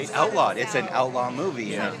outlawed, right? It's outlawed. It's an outlaw movie.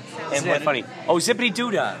 Yeah. And Isn't that funny? Oh, Zippity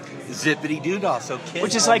Doodah. Zippity Doodah. So kids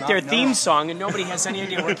Which is will like their not theme know. song, and nobody has any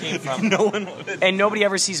idea where it came from. No one would. And nobody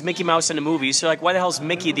ever sees Mickey Mouse in a movie, so like, why the hell's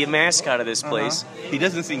Mickey the mascot of this place? He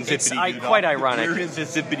doesn't sing It's Zippity Doodah. quite ironic. Where is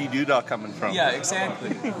this Zippity Doodah coming from? Yeah,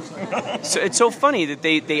 exactly. So it's so funny that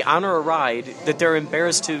they honor a ride that they're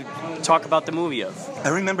embarrassed to talk about the movie of. I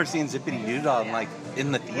remember seeing Zippity Doodah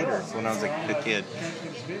in the theaters when I was a kid.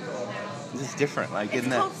 This is different. Like It's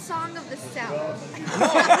in called that Song of the South.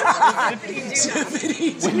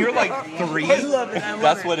 when you're like 3,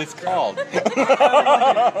 that's what it's called.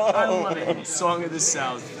 I love it. Song of the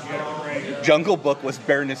South. Jungle Book was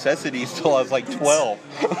bare necessities till I was like 12.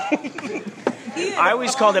 I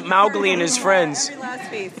always called it Mowgli and his friends. Every last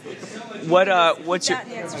piece. What's your That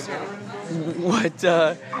and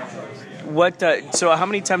the extra so how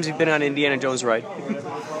many times have you been on Indiana Jones ride?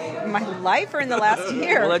 My life or in the last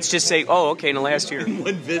year? Well, let's just say, in the last year.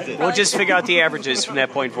 One visit. We'll just figure out the averages from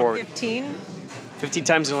that point forward. 15? 15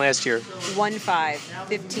 times in the last year.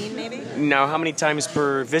 15 maybe? Now, how many times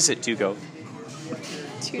per visit do you go?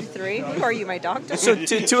 2 to 3. Who are you, my doctor? So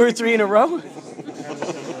two or three in a row?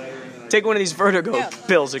 Take one of these vertigo Yeah.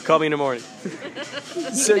 pills and call me in the morning.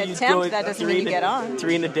 So can attempt, that doesn't mean you get on.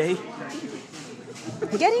 3 in a day?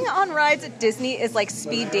 Getting on rides at Disney is like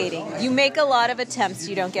speed dating. You make a lot of attempts,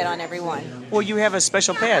 you don't get on every one. Well, you have a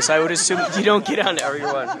special pass. I would assume you don't get on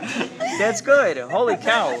everyone. That's good. Holy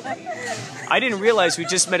cow. I didn't realize we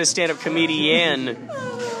just met a stand-up comedian.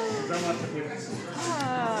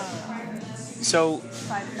 So,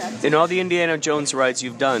 in all the Indiana Jones rides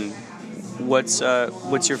you've done, what's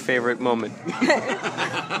your favorite moment?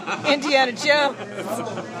 Indiana Jones.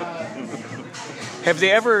 Have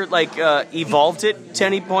they ever evolved it to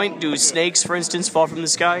any point? Do snakes, for instance, fall from the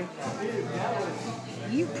sky?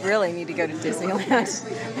 You really need to go to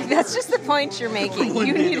Disneyland. That's just the point you're making.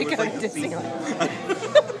 You need to go to Disneyland.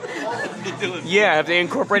 Yeah, have they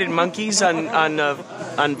incorporated monkeys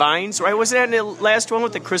on vines? Right? Wasn't that in the last one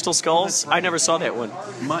with the crystal skulls? I never saw that one.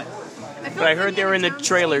 But I heard they were in the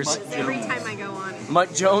trailers. Every time I go on.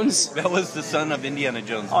 Mutt Jones? That was the son of Indiana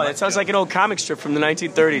Jones. Oh, that sounds like an old comic strip from the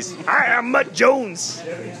 1930s. I am Mutt Jones.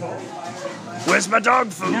 Where's my dog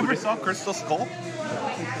food? You never saw Crystal Skull?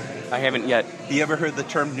 I haven't yet. You ever heard the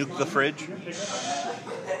term nuke the fridge?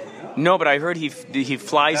 No, but I heard he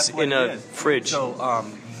flies in a fridge. So,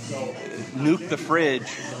 nuke the fridge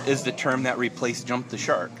is the term that replaced jump the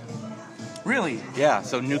shark. Really? Yeah,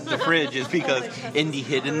 so nuke the fridge is because Indy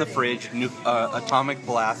hid in the fridge, atomic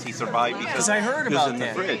blast, he survived because I heard he was about in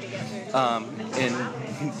that. the fridge.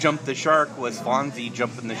 And Jump the Shark was Fonzie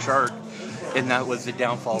jumping the shark, and that was the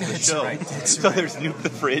downfall of the show. That's so there's nuke the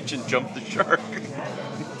fridge and jump the shark.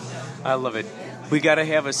 I love it. We got to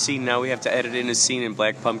have a scene now. We have to edit in a scene in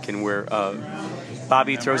Black Pumpkin where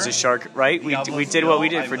Bobby throws a shark, right? We did what we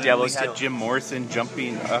did for Diablo We Steel. had Jim Morrison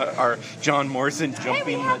jumping, or John Morrison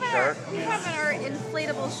jumping the shark. We have our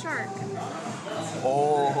inflatable shark.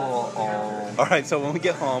 Oh. All right, so when we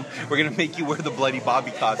get home, we're going to make you wear the Bloody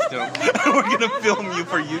Bobby costume. We're going to film you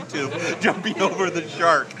for YouTube jumping over the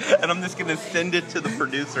shark. And I'm just going to send it to the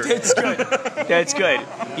producer. That's good. That's good.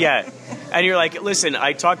 Yeah. And you're like, listen,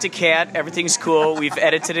 I talked to Kat. Everything's cool. We've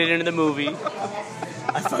edited it into the movie.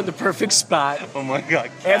 I found the perfect spot. Oh, my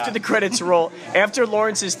God. Kat. After the credits roll, after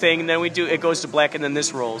Lawrence's thing, and then it goes to black, and then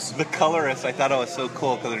this rolls. The colorist, I thought it was so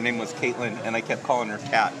cool because her name was Caitlin, and I kept calling her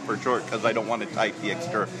Kat for short because I don't want to type the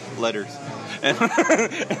extra letters. And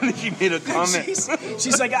then she made a comment.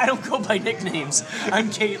 She's like, I don't go by nicknames. I'm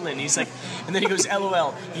Caitlin. He's like, and then he goes,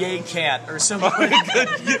 LOL, yay, Cat, or something.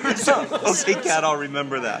 Okay, Kat, I'll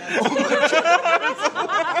remember that.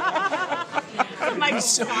 My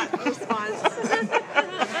response.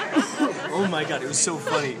 Oh my God, it was so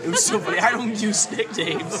funny. It was so funny. I don't use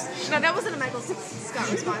nicknames. No, that wasn't a Michael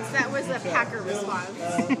Scott response. That was a Packer response.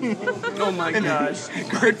 Oh my gosh.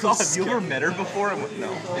 Have you ever met her before?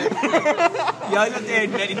 No. Yeah, I thought they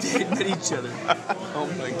had met each other. Oh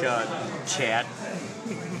my God. Cat.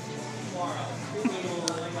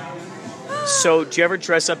 So, do you ever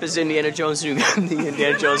dress up as Indiana Jones and you got the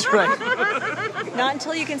Indiana Jones right? Not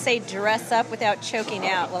until you can say dress up without choking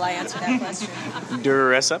out will I answer that question.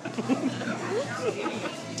 Dress up?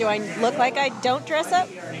 Do I look like I don't dress up?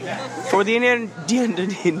 For the Indiana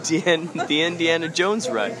Jones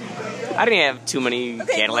ride. I didn't have too many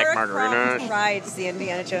Cadillac margaritas. Rides the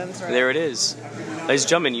Indiana Jones ride. There it is. Ladies and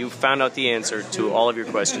gentlemen, you found out the answer to all of your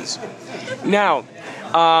questions. Now,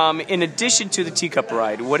 in addition to the teacup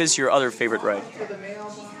ride, what is your other favorite ride?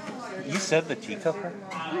 You said the teacup ride?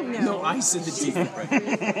 No, I said the teacup ride.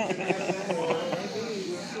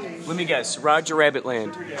 Let me guess. Roger Rabbit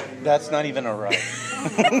Land. That's not even a ride.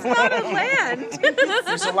 It's not a land.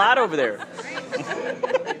 There's a lot over there.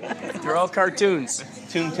 They're all cartoons.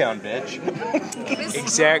 Toontown, bitch.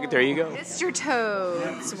 Exactly. There you go. Mr.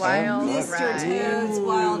 Toad's Wild Mr. Ride. Toad's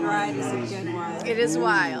Wild Ride is a good one. It is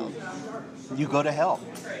wild. You go to hell.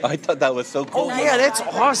 I thought that was so cool. Oh, yeah, that's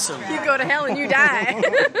awesome. You go to hell and you die.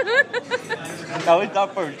 I always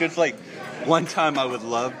thought for just like one time I would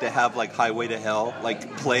love to have like Highway to Hell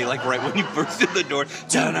like play like right when you burst in the door.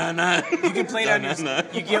 Da-na-na. You can play it on your,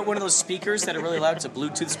 you get one of those speakers that are really loud. It's a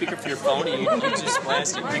Bluetooth speaker for your phone, and you just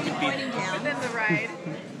blast it. You can be. And then the ride.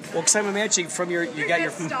 Well, because I'm imagining from your, you got your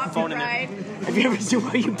Stop phone and in there. ride. Have you ever seen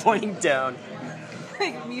why you pointing down?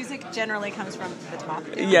 Like, music generally comes from the top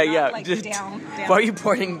down, Yeah, not yeah. like down. Why are you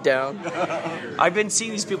pointing down? I've been seeing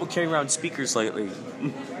these people carrying around speakers lately.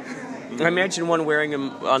 I imagine one wearing them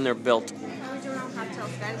on their belt. How are we doing on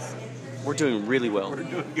cocktails, guys? We're doing really well.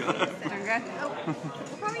 Doing good? Oh, we'll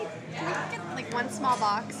probably can we get like one small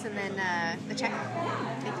box and then the check.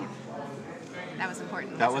 Thank you. That was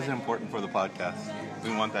important. That was important for the podcast. We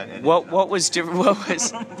want that edited. What was different?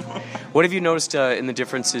 What have you noticed in the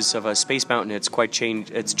differences of Space Mountain? It's quite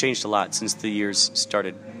changed. It's changed a lot since the years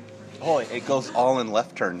started. Oh, it goes all in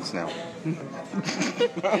left turns now.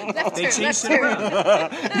 They changed it around.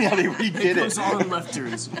 Yeah, they redid It goes all in left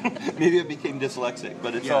turns. Maybe it became dyslexic,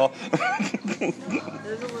 but it's Yeah. all.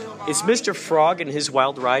 Is Mr. Frog and his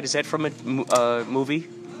Wild Ride? Is that from a movie?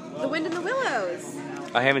 The Wind in the Willows.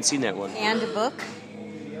 I haven't seen that one. And a book.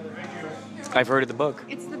 I've heard of the book.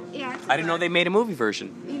 It's the I didn't know they made a movie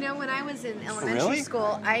version. You know, when I was in elementary Really?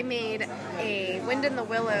 school, I made a Wind in the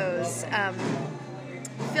Willows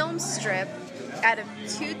film strip out of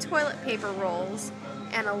 2 toilet paper rolls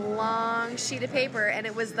and a long sheet of paper, and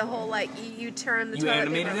it was the whole like you turn the You toilet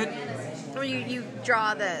animated paper, it? or you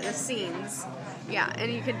draw the scenes. Yeah,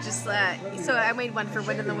 and you could just so I made one for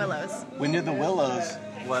Wind in the Willows. Wind in the Willows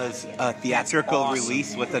was a theatrical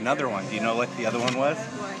release with another one. Do you know what the other one was?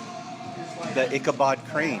 the Ichabod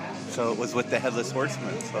Crane. So it was with the Headless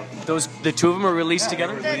Horseman. So The two of them are released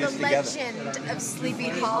together? The Released together. Legend of Sleepy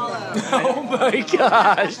Hollow. Oh my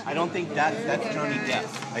gosh. I don't think that's Johnny Depp.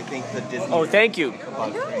 I think the Disney. Oh, thank you.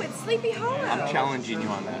 Ichabod No, Crane. it's Sleepy Hollow. I'm challenging you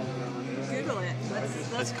on that. Google it.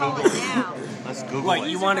 Let's call Google it now. Let's Google What,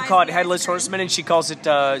 it. you want to call it Headless Horseman and she calls it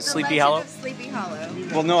The Sleepy Legend Hollow? of Sleepy Hollow.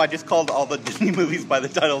 Well, no, I just called all the Disney movies by the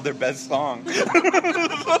title of their best song.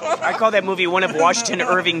 I call that movie one of Washington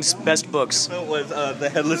Irving's best books. So it was The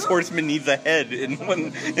Headless Horseman Needs a Head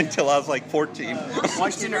until I was like 14.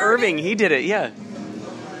 Washington Irving, he did it, yeah.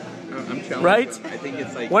 I'm challenging. Right? I think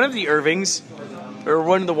it's like. One of the Irvings, or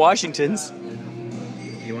one of the Washingtons.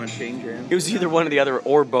 You want to change your answer? It was either one or the other,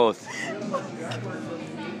 or both.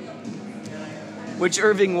 Which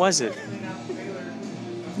Irving was it?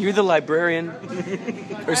 You're the librarian,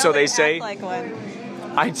 or so they say. Like one.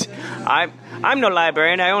 I'm no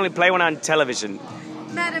librarian. I only play one on television.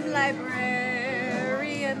 Madam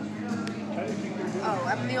Librarian. Oh,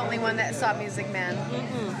 I'm the only one that saw Music Man.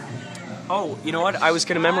 Oh, you know what? I was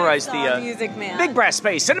going to memorize the Music Man. big brass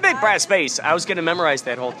bass and a big brass bass. I was going to memorize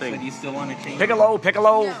that whole But thing. you still want to change? Piccolo,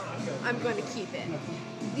 piccolo. No, I'm going to keep it.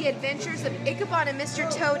 The Adventures of Ichabod and Mr.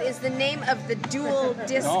 Toad is the name of the dual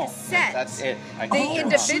disc set. That's it. The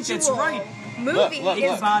individual shoot, that's right. movie Look. is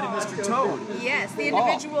Ichabod and Mr. Toad. yes. The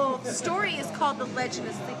individual story is called The Legend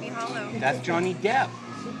of Sleepy Hollow. That's Johnny Depp.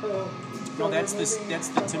 No, that's the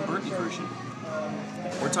Tim Burton version.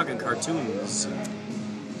 We're talking cartoons.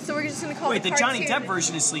 So we're just going to call Wait, the the Johnny cartoon Depp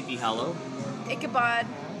version is Sleepy Hollow. Ichabod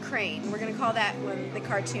Crane. We're going to call that one the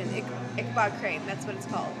cartoon Ichabod Crane. That's what it's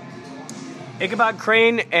called. Ichabod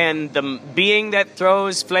Crane and the being that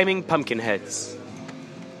throws flaming pumpkin heads.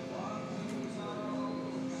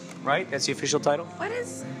 Right? That's the official title? What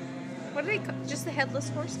do they call? Just the Headless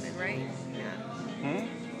Horseman, right? Yeah.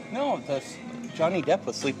 No, that's Johnny Depp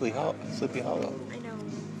was Sleepy Hollow. I know.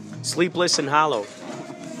 Sleepless and Hollow.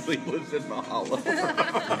 Sleepless in the Hollow.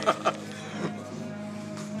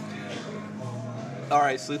 All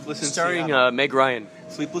right, Sleepless in Starring Seattle. Meg Ryan.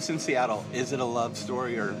 Sleepless in Seattle. Is it a love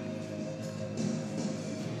story or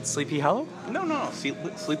Sleepy Hollow? no?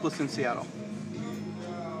 Sleepless in Seattle.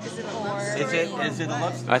 Is it a love Is story? it a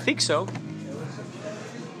love story? I think so.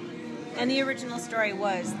 And the original story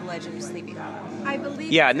was The Legend of Sleepy Hollow. I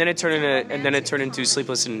believe. Yeah, and then it turned into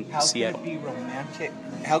Sleepless in How Seattle. can it be romantic?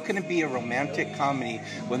 How can it be a romantic comedy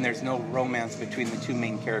when there's no romance between the two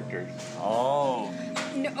main characters? Oh.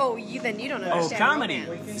 No, then you don't Oh, understand. comedy.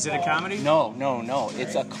 romance. Is it a comedy? No.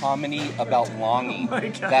 It's a comedy about longing. Oh my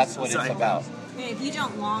God, That's so what it's sorry. about. If you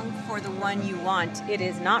don't long for the one you want, it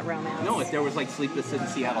is not romance. No, if there was like Sleepless in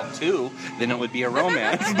Seattle 2, then it would be a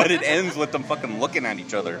romance. But it ends with them fucking looking at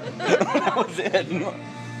each other. That was it. It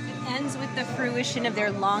ends with the fruition of their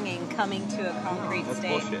longing coming to a concrete That's state.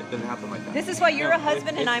 bullshit. It doesn't happen like that. This is why you're a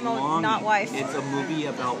husband and It's I'm longing. not wife. It's a movie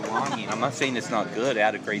about longing. I'm not saying it's not good. It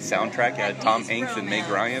had a great soundtrack. It had That Tom is Hanks and Meg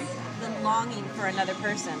romance. Ryan. The longing for another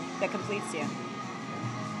person that completes you.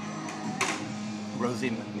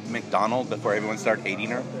 Rosie McDonald before everyone started hating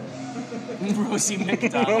her. Rosie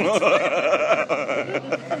McDonald.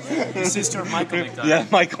 The sister of Michael McDonald. Yeah,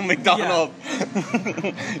 Michael McDonald.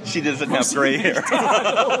 She doesn't have gray hair.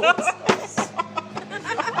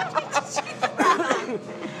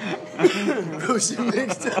 Rosie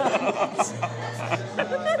McDonald.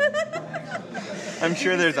 I'm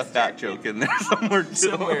sure there's a fat joke in there somewhere too.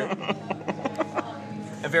 Somewhere.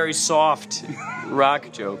 A very soft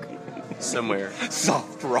rock joke. Somewhere.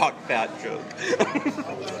 Soft rock fat joke.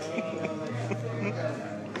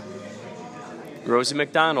 Rosie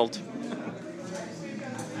McDonald.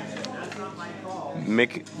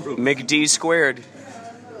 McD squared.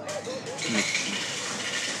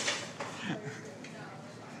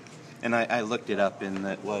 And I looked it up, and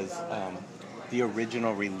it was the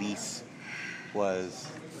original release was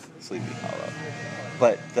Sleepy Hollow,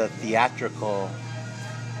 but the theatrical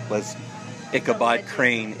was Ichabod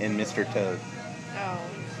Crane and Mr. Toad. Oh.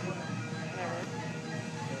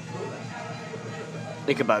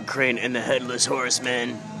 Whatever. Ichabod Crane and the Headless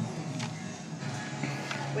Horseman.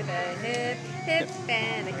 With a hip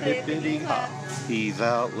and a clippity clop. He's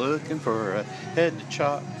out looking for a head to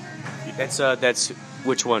chop. That's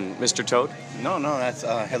which one? Mr. Toad? No, that's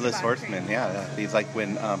Headless Horseman. Yeah, he's like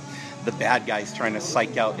when the bad guy's trying to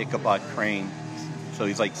psych out Ichabod Crane, so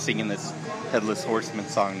he's like singing this Headless Horseman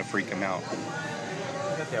song to freak him out.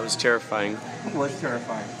 That was terrifying. It was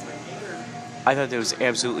terrifying. I thought that was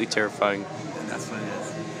absolutely terrifying. And that's what it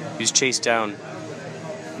is. He was chased down.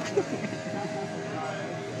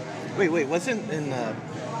 Wait, wasn't in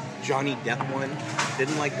Johnny Depp one,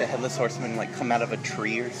 didn't like the Headless Horseman like come out of a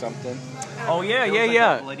tree or something? Oh yeah, There was,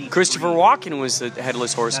 like, a bloody Christopher tree. Walken was the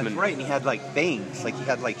Headless Horseman. That's right, and he had like fangs, like he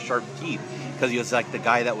had like sharp teeth, because he was like the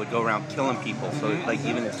guy that would go around killing people. So like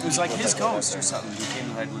even It was like his ghost or something became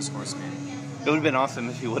the Headless Horseman. it would have been awesome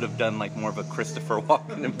if he would have done like more of a Christopher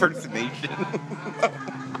Walken impersonation.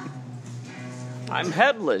 I'm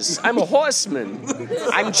headless. I'm a horseman.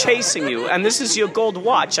 I'm chasing you, and this is your gold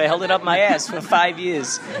watch. I held it up my ass for 5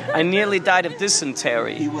 years. I nearly died of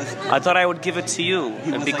dysentery. He was- I thought I would give it to you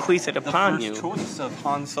He and was, bequeath it the upon first you. choice of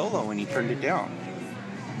Han Solo, and he turned it down.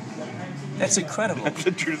 That's incredible.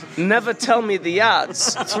 Never tell me the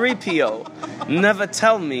odds, 3PO. Never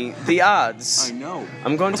tell me the odds. I know.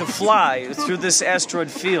 I'm going to fly through this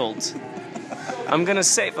asteroid field. I'm going to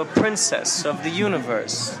save a princess of the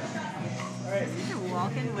universe.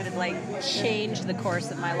 Walken would have like changed the course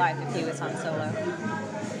of my life if he was Han Solo.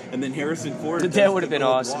 And then Harrison Ford. That would have been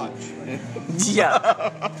awesome.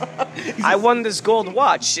 Yeah. I won this gold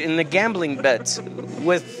watch in the gambling bet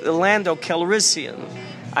with Lando Calrissian.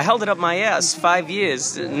 I held it up my ass 5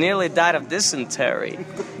 years, nearly died of dysentery.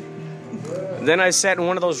 Then I sat in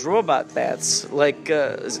one of those robot bats, like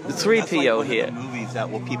 3PO here. That's like one of the movies that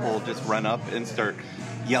people will just run up and start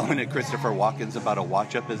yelling at Christopher Walken's about a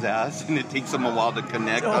watch up his ass, and it takes him a while to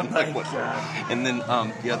connect on like what. And then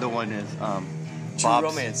the other one is True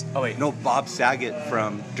Romance. Oh wait, no, Bob Saget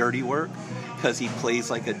from Dirty Work, because he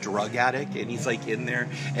plays like a drug addict, and he's like in there,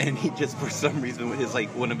 and he just for some reason his like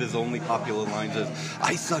one of his only popular lines is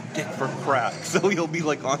 "I suck dick for crack." So he'll be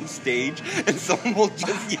like on stage, and someone will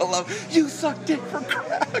just yell out, "You suck dick for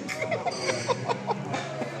crack."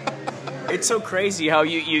 It's so crazy how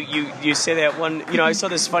you say that one. You know, I saw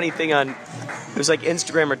this funny thing on, it was like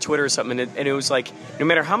Instagram or Twitter or something, and it was like, no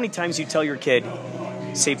matter how many times you tell your kid,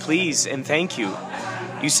 say please and thank you,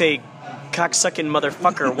 you say cocksucking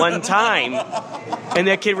motherfucker one time, and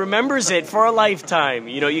that kid remembers it for a lifetime.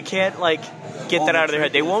 You know, you can't like get that out of their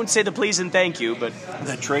head. They won't say the please and thank you, but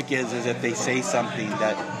The trick is if they say something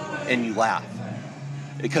that, and you laugh,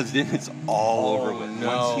 because then it's all over with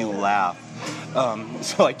once you laugh.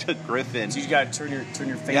 So I took Griffin. so you gotta turn your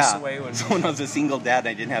face away when. So when I was a single dad and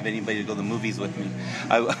I didn't have anybody to go to the movies with me,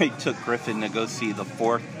 I took Griffin to go see the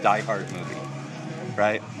 4th Die Hard movie,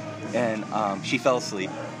 right? And she fell asleep.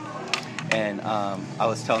 And I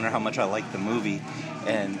was telling her how much I liked the movie,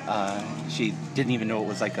 and she didn't even know it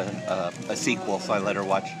was like a sequel, so I let her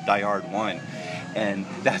watch Die Hard 1. And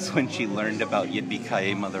that's when she learned about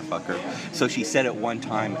Yippee-ki-yay, motherfucker. So she said it one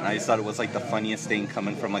time, and I just thought it was like the funniest thing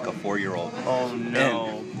coming from like a 4-year-old. Oh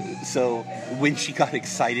no! And so when she got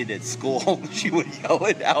excited at school, she would yell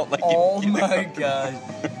it out like. Oh my god!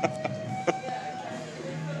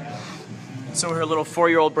 so her little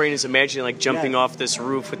 4-year-old brain is imagining like jumping off this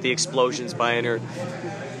roof with the explosions behind her,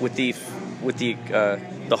 with the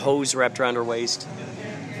hose wrapped around her waist.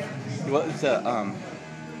 What was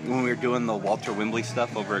when we were doing the Walter Wembley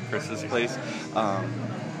stuff over at Chris's place,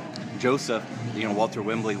 Joseph, Walter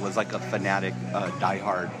Wembley was like a fanatic Die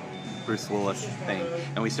Hard Bruce Willis thing,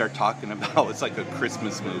 and we started talking about it's like a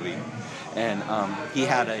Christmas movie, and he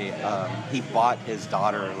had he bought his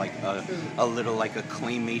daughter like a little like a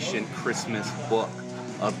claymation Christmas book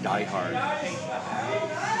of Die Hard.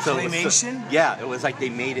 So Claymation? It was like they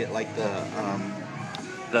made it like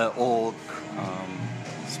the old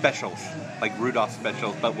specials, like Rudolph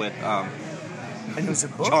specials, but with And it was a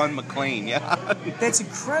book. John McClane. Yeah, That's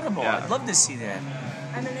incredible. Yeah. I'd love to see that.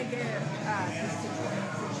 I'm gonna get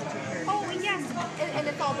Oh yes, and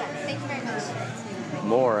it's all done. Thank you very much.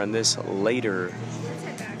 More on this later.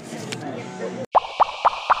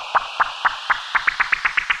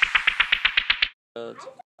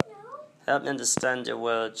 Help me understand your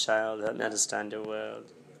world, child. Help me understand your world.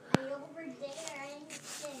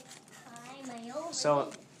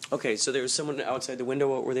 So, okay, so there was someone outside the window.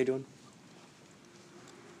 What were they doing?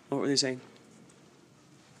 What were they saying?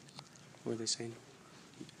 What were they saying?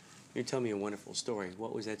 You tell me a wonderful story.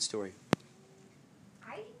 What was that story?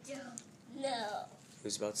 I don't know. It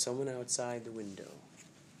was about someone outside the window.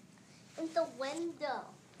 In the window.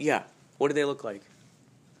 Yeah. What do they look like?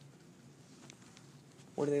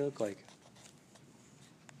 What do they look like?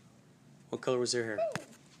 What color was their hair?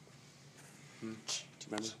 Do you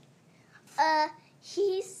remember?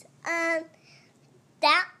 He's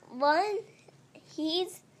that one.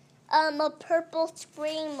 He's a purple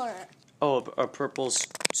streamer. Oh, a purple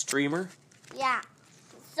streamer? Yeah.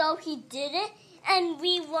 So he did it, and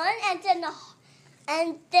we won,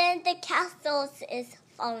 and then the castle is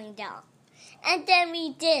falling down, and then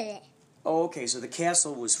we did it. Oh, okay. So the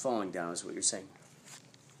castle was falling down, is what you're saying.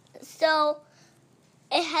 So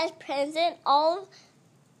it has present all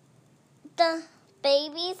the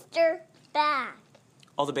babies, they're back.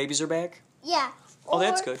 All the babies are back? Yeah. Oh,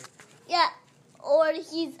 that's Or- good. Yeah. Or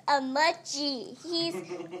he's a munchie. He's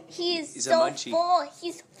He's a so munchie. full.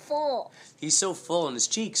 He's full. He's so full in his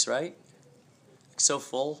cheeks, right? So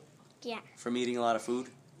full Yeah. from eating a lot of food?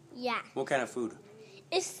 Yeah. What kind of food?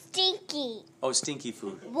 It's stinky. Oh, stinky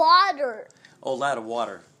food. Water. Oh, a lot of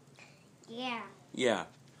water. Yeah. Yeah.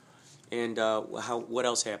 And what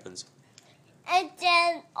else happens? And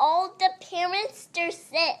then all the parents, they're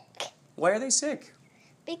sick. Why are they sick?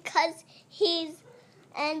 Because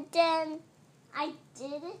and then I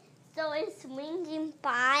did it, so it's swinging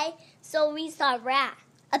by, so we saw a rat.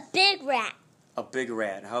 A big rat. A big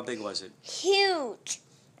rat. How big was it? Huge.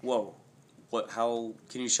 Whoa. How,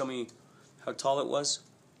 can you show me how tall it was?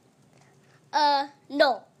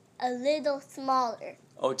 No. A little smaller.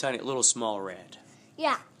 Oh, tiny, little small rat.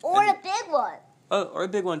 Yeah. Or a big one. Oh, or a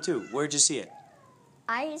big one too. Where'd you see it?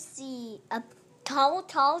 I see a tall.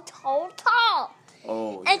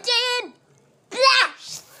 Oh, And then,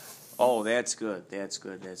 splash! oh, that's good. That's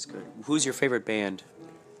good. Who's your favorite band?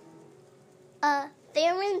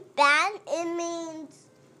 Favorite band, it means...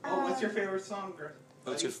 Oh, what's your favorite song, girl?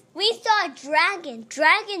 What's your We saw a dragon.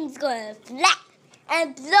 Dragon's gonna flap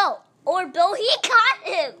and blow. Or blow, he caught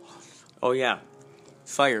him. Oh yeah,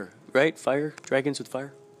 fire, right? Fire, dragons with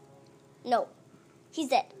fire. No. He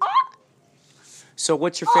said, oh! So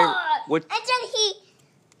what's your favorite? Oh! What? And then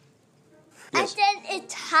Yes. And then it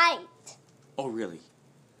tied. Oh really?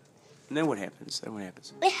 And then what happens?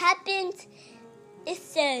 It happened. It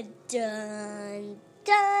said dun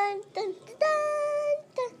dun dun dun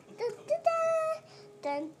dun dun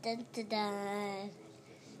dun dun dun dun.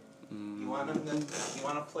 You want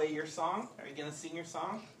to play your song? Are you gonna sing your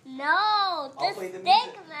song? No, I'll the play the stick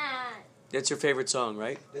music. man. That's your favorite song,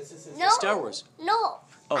 right? This is his No. Star Wars. No.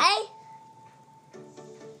 Oh.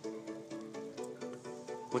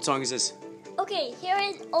 What song is this? Okay, here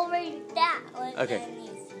is over that one. Okay.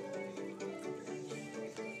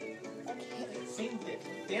 Okay, sing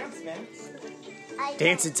it. Dance, man.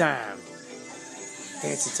 Dancing time.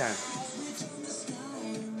 Dancing time.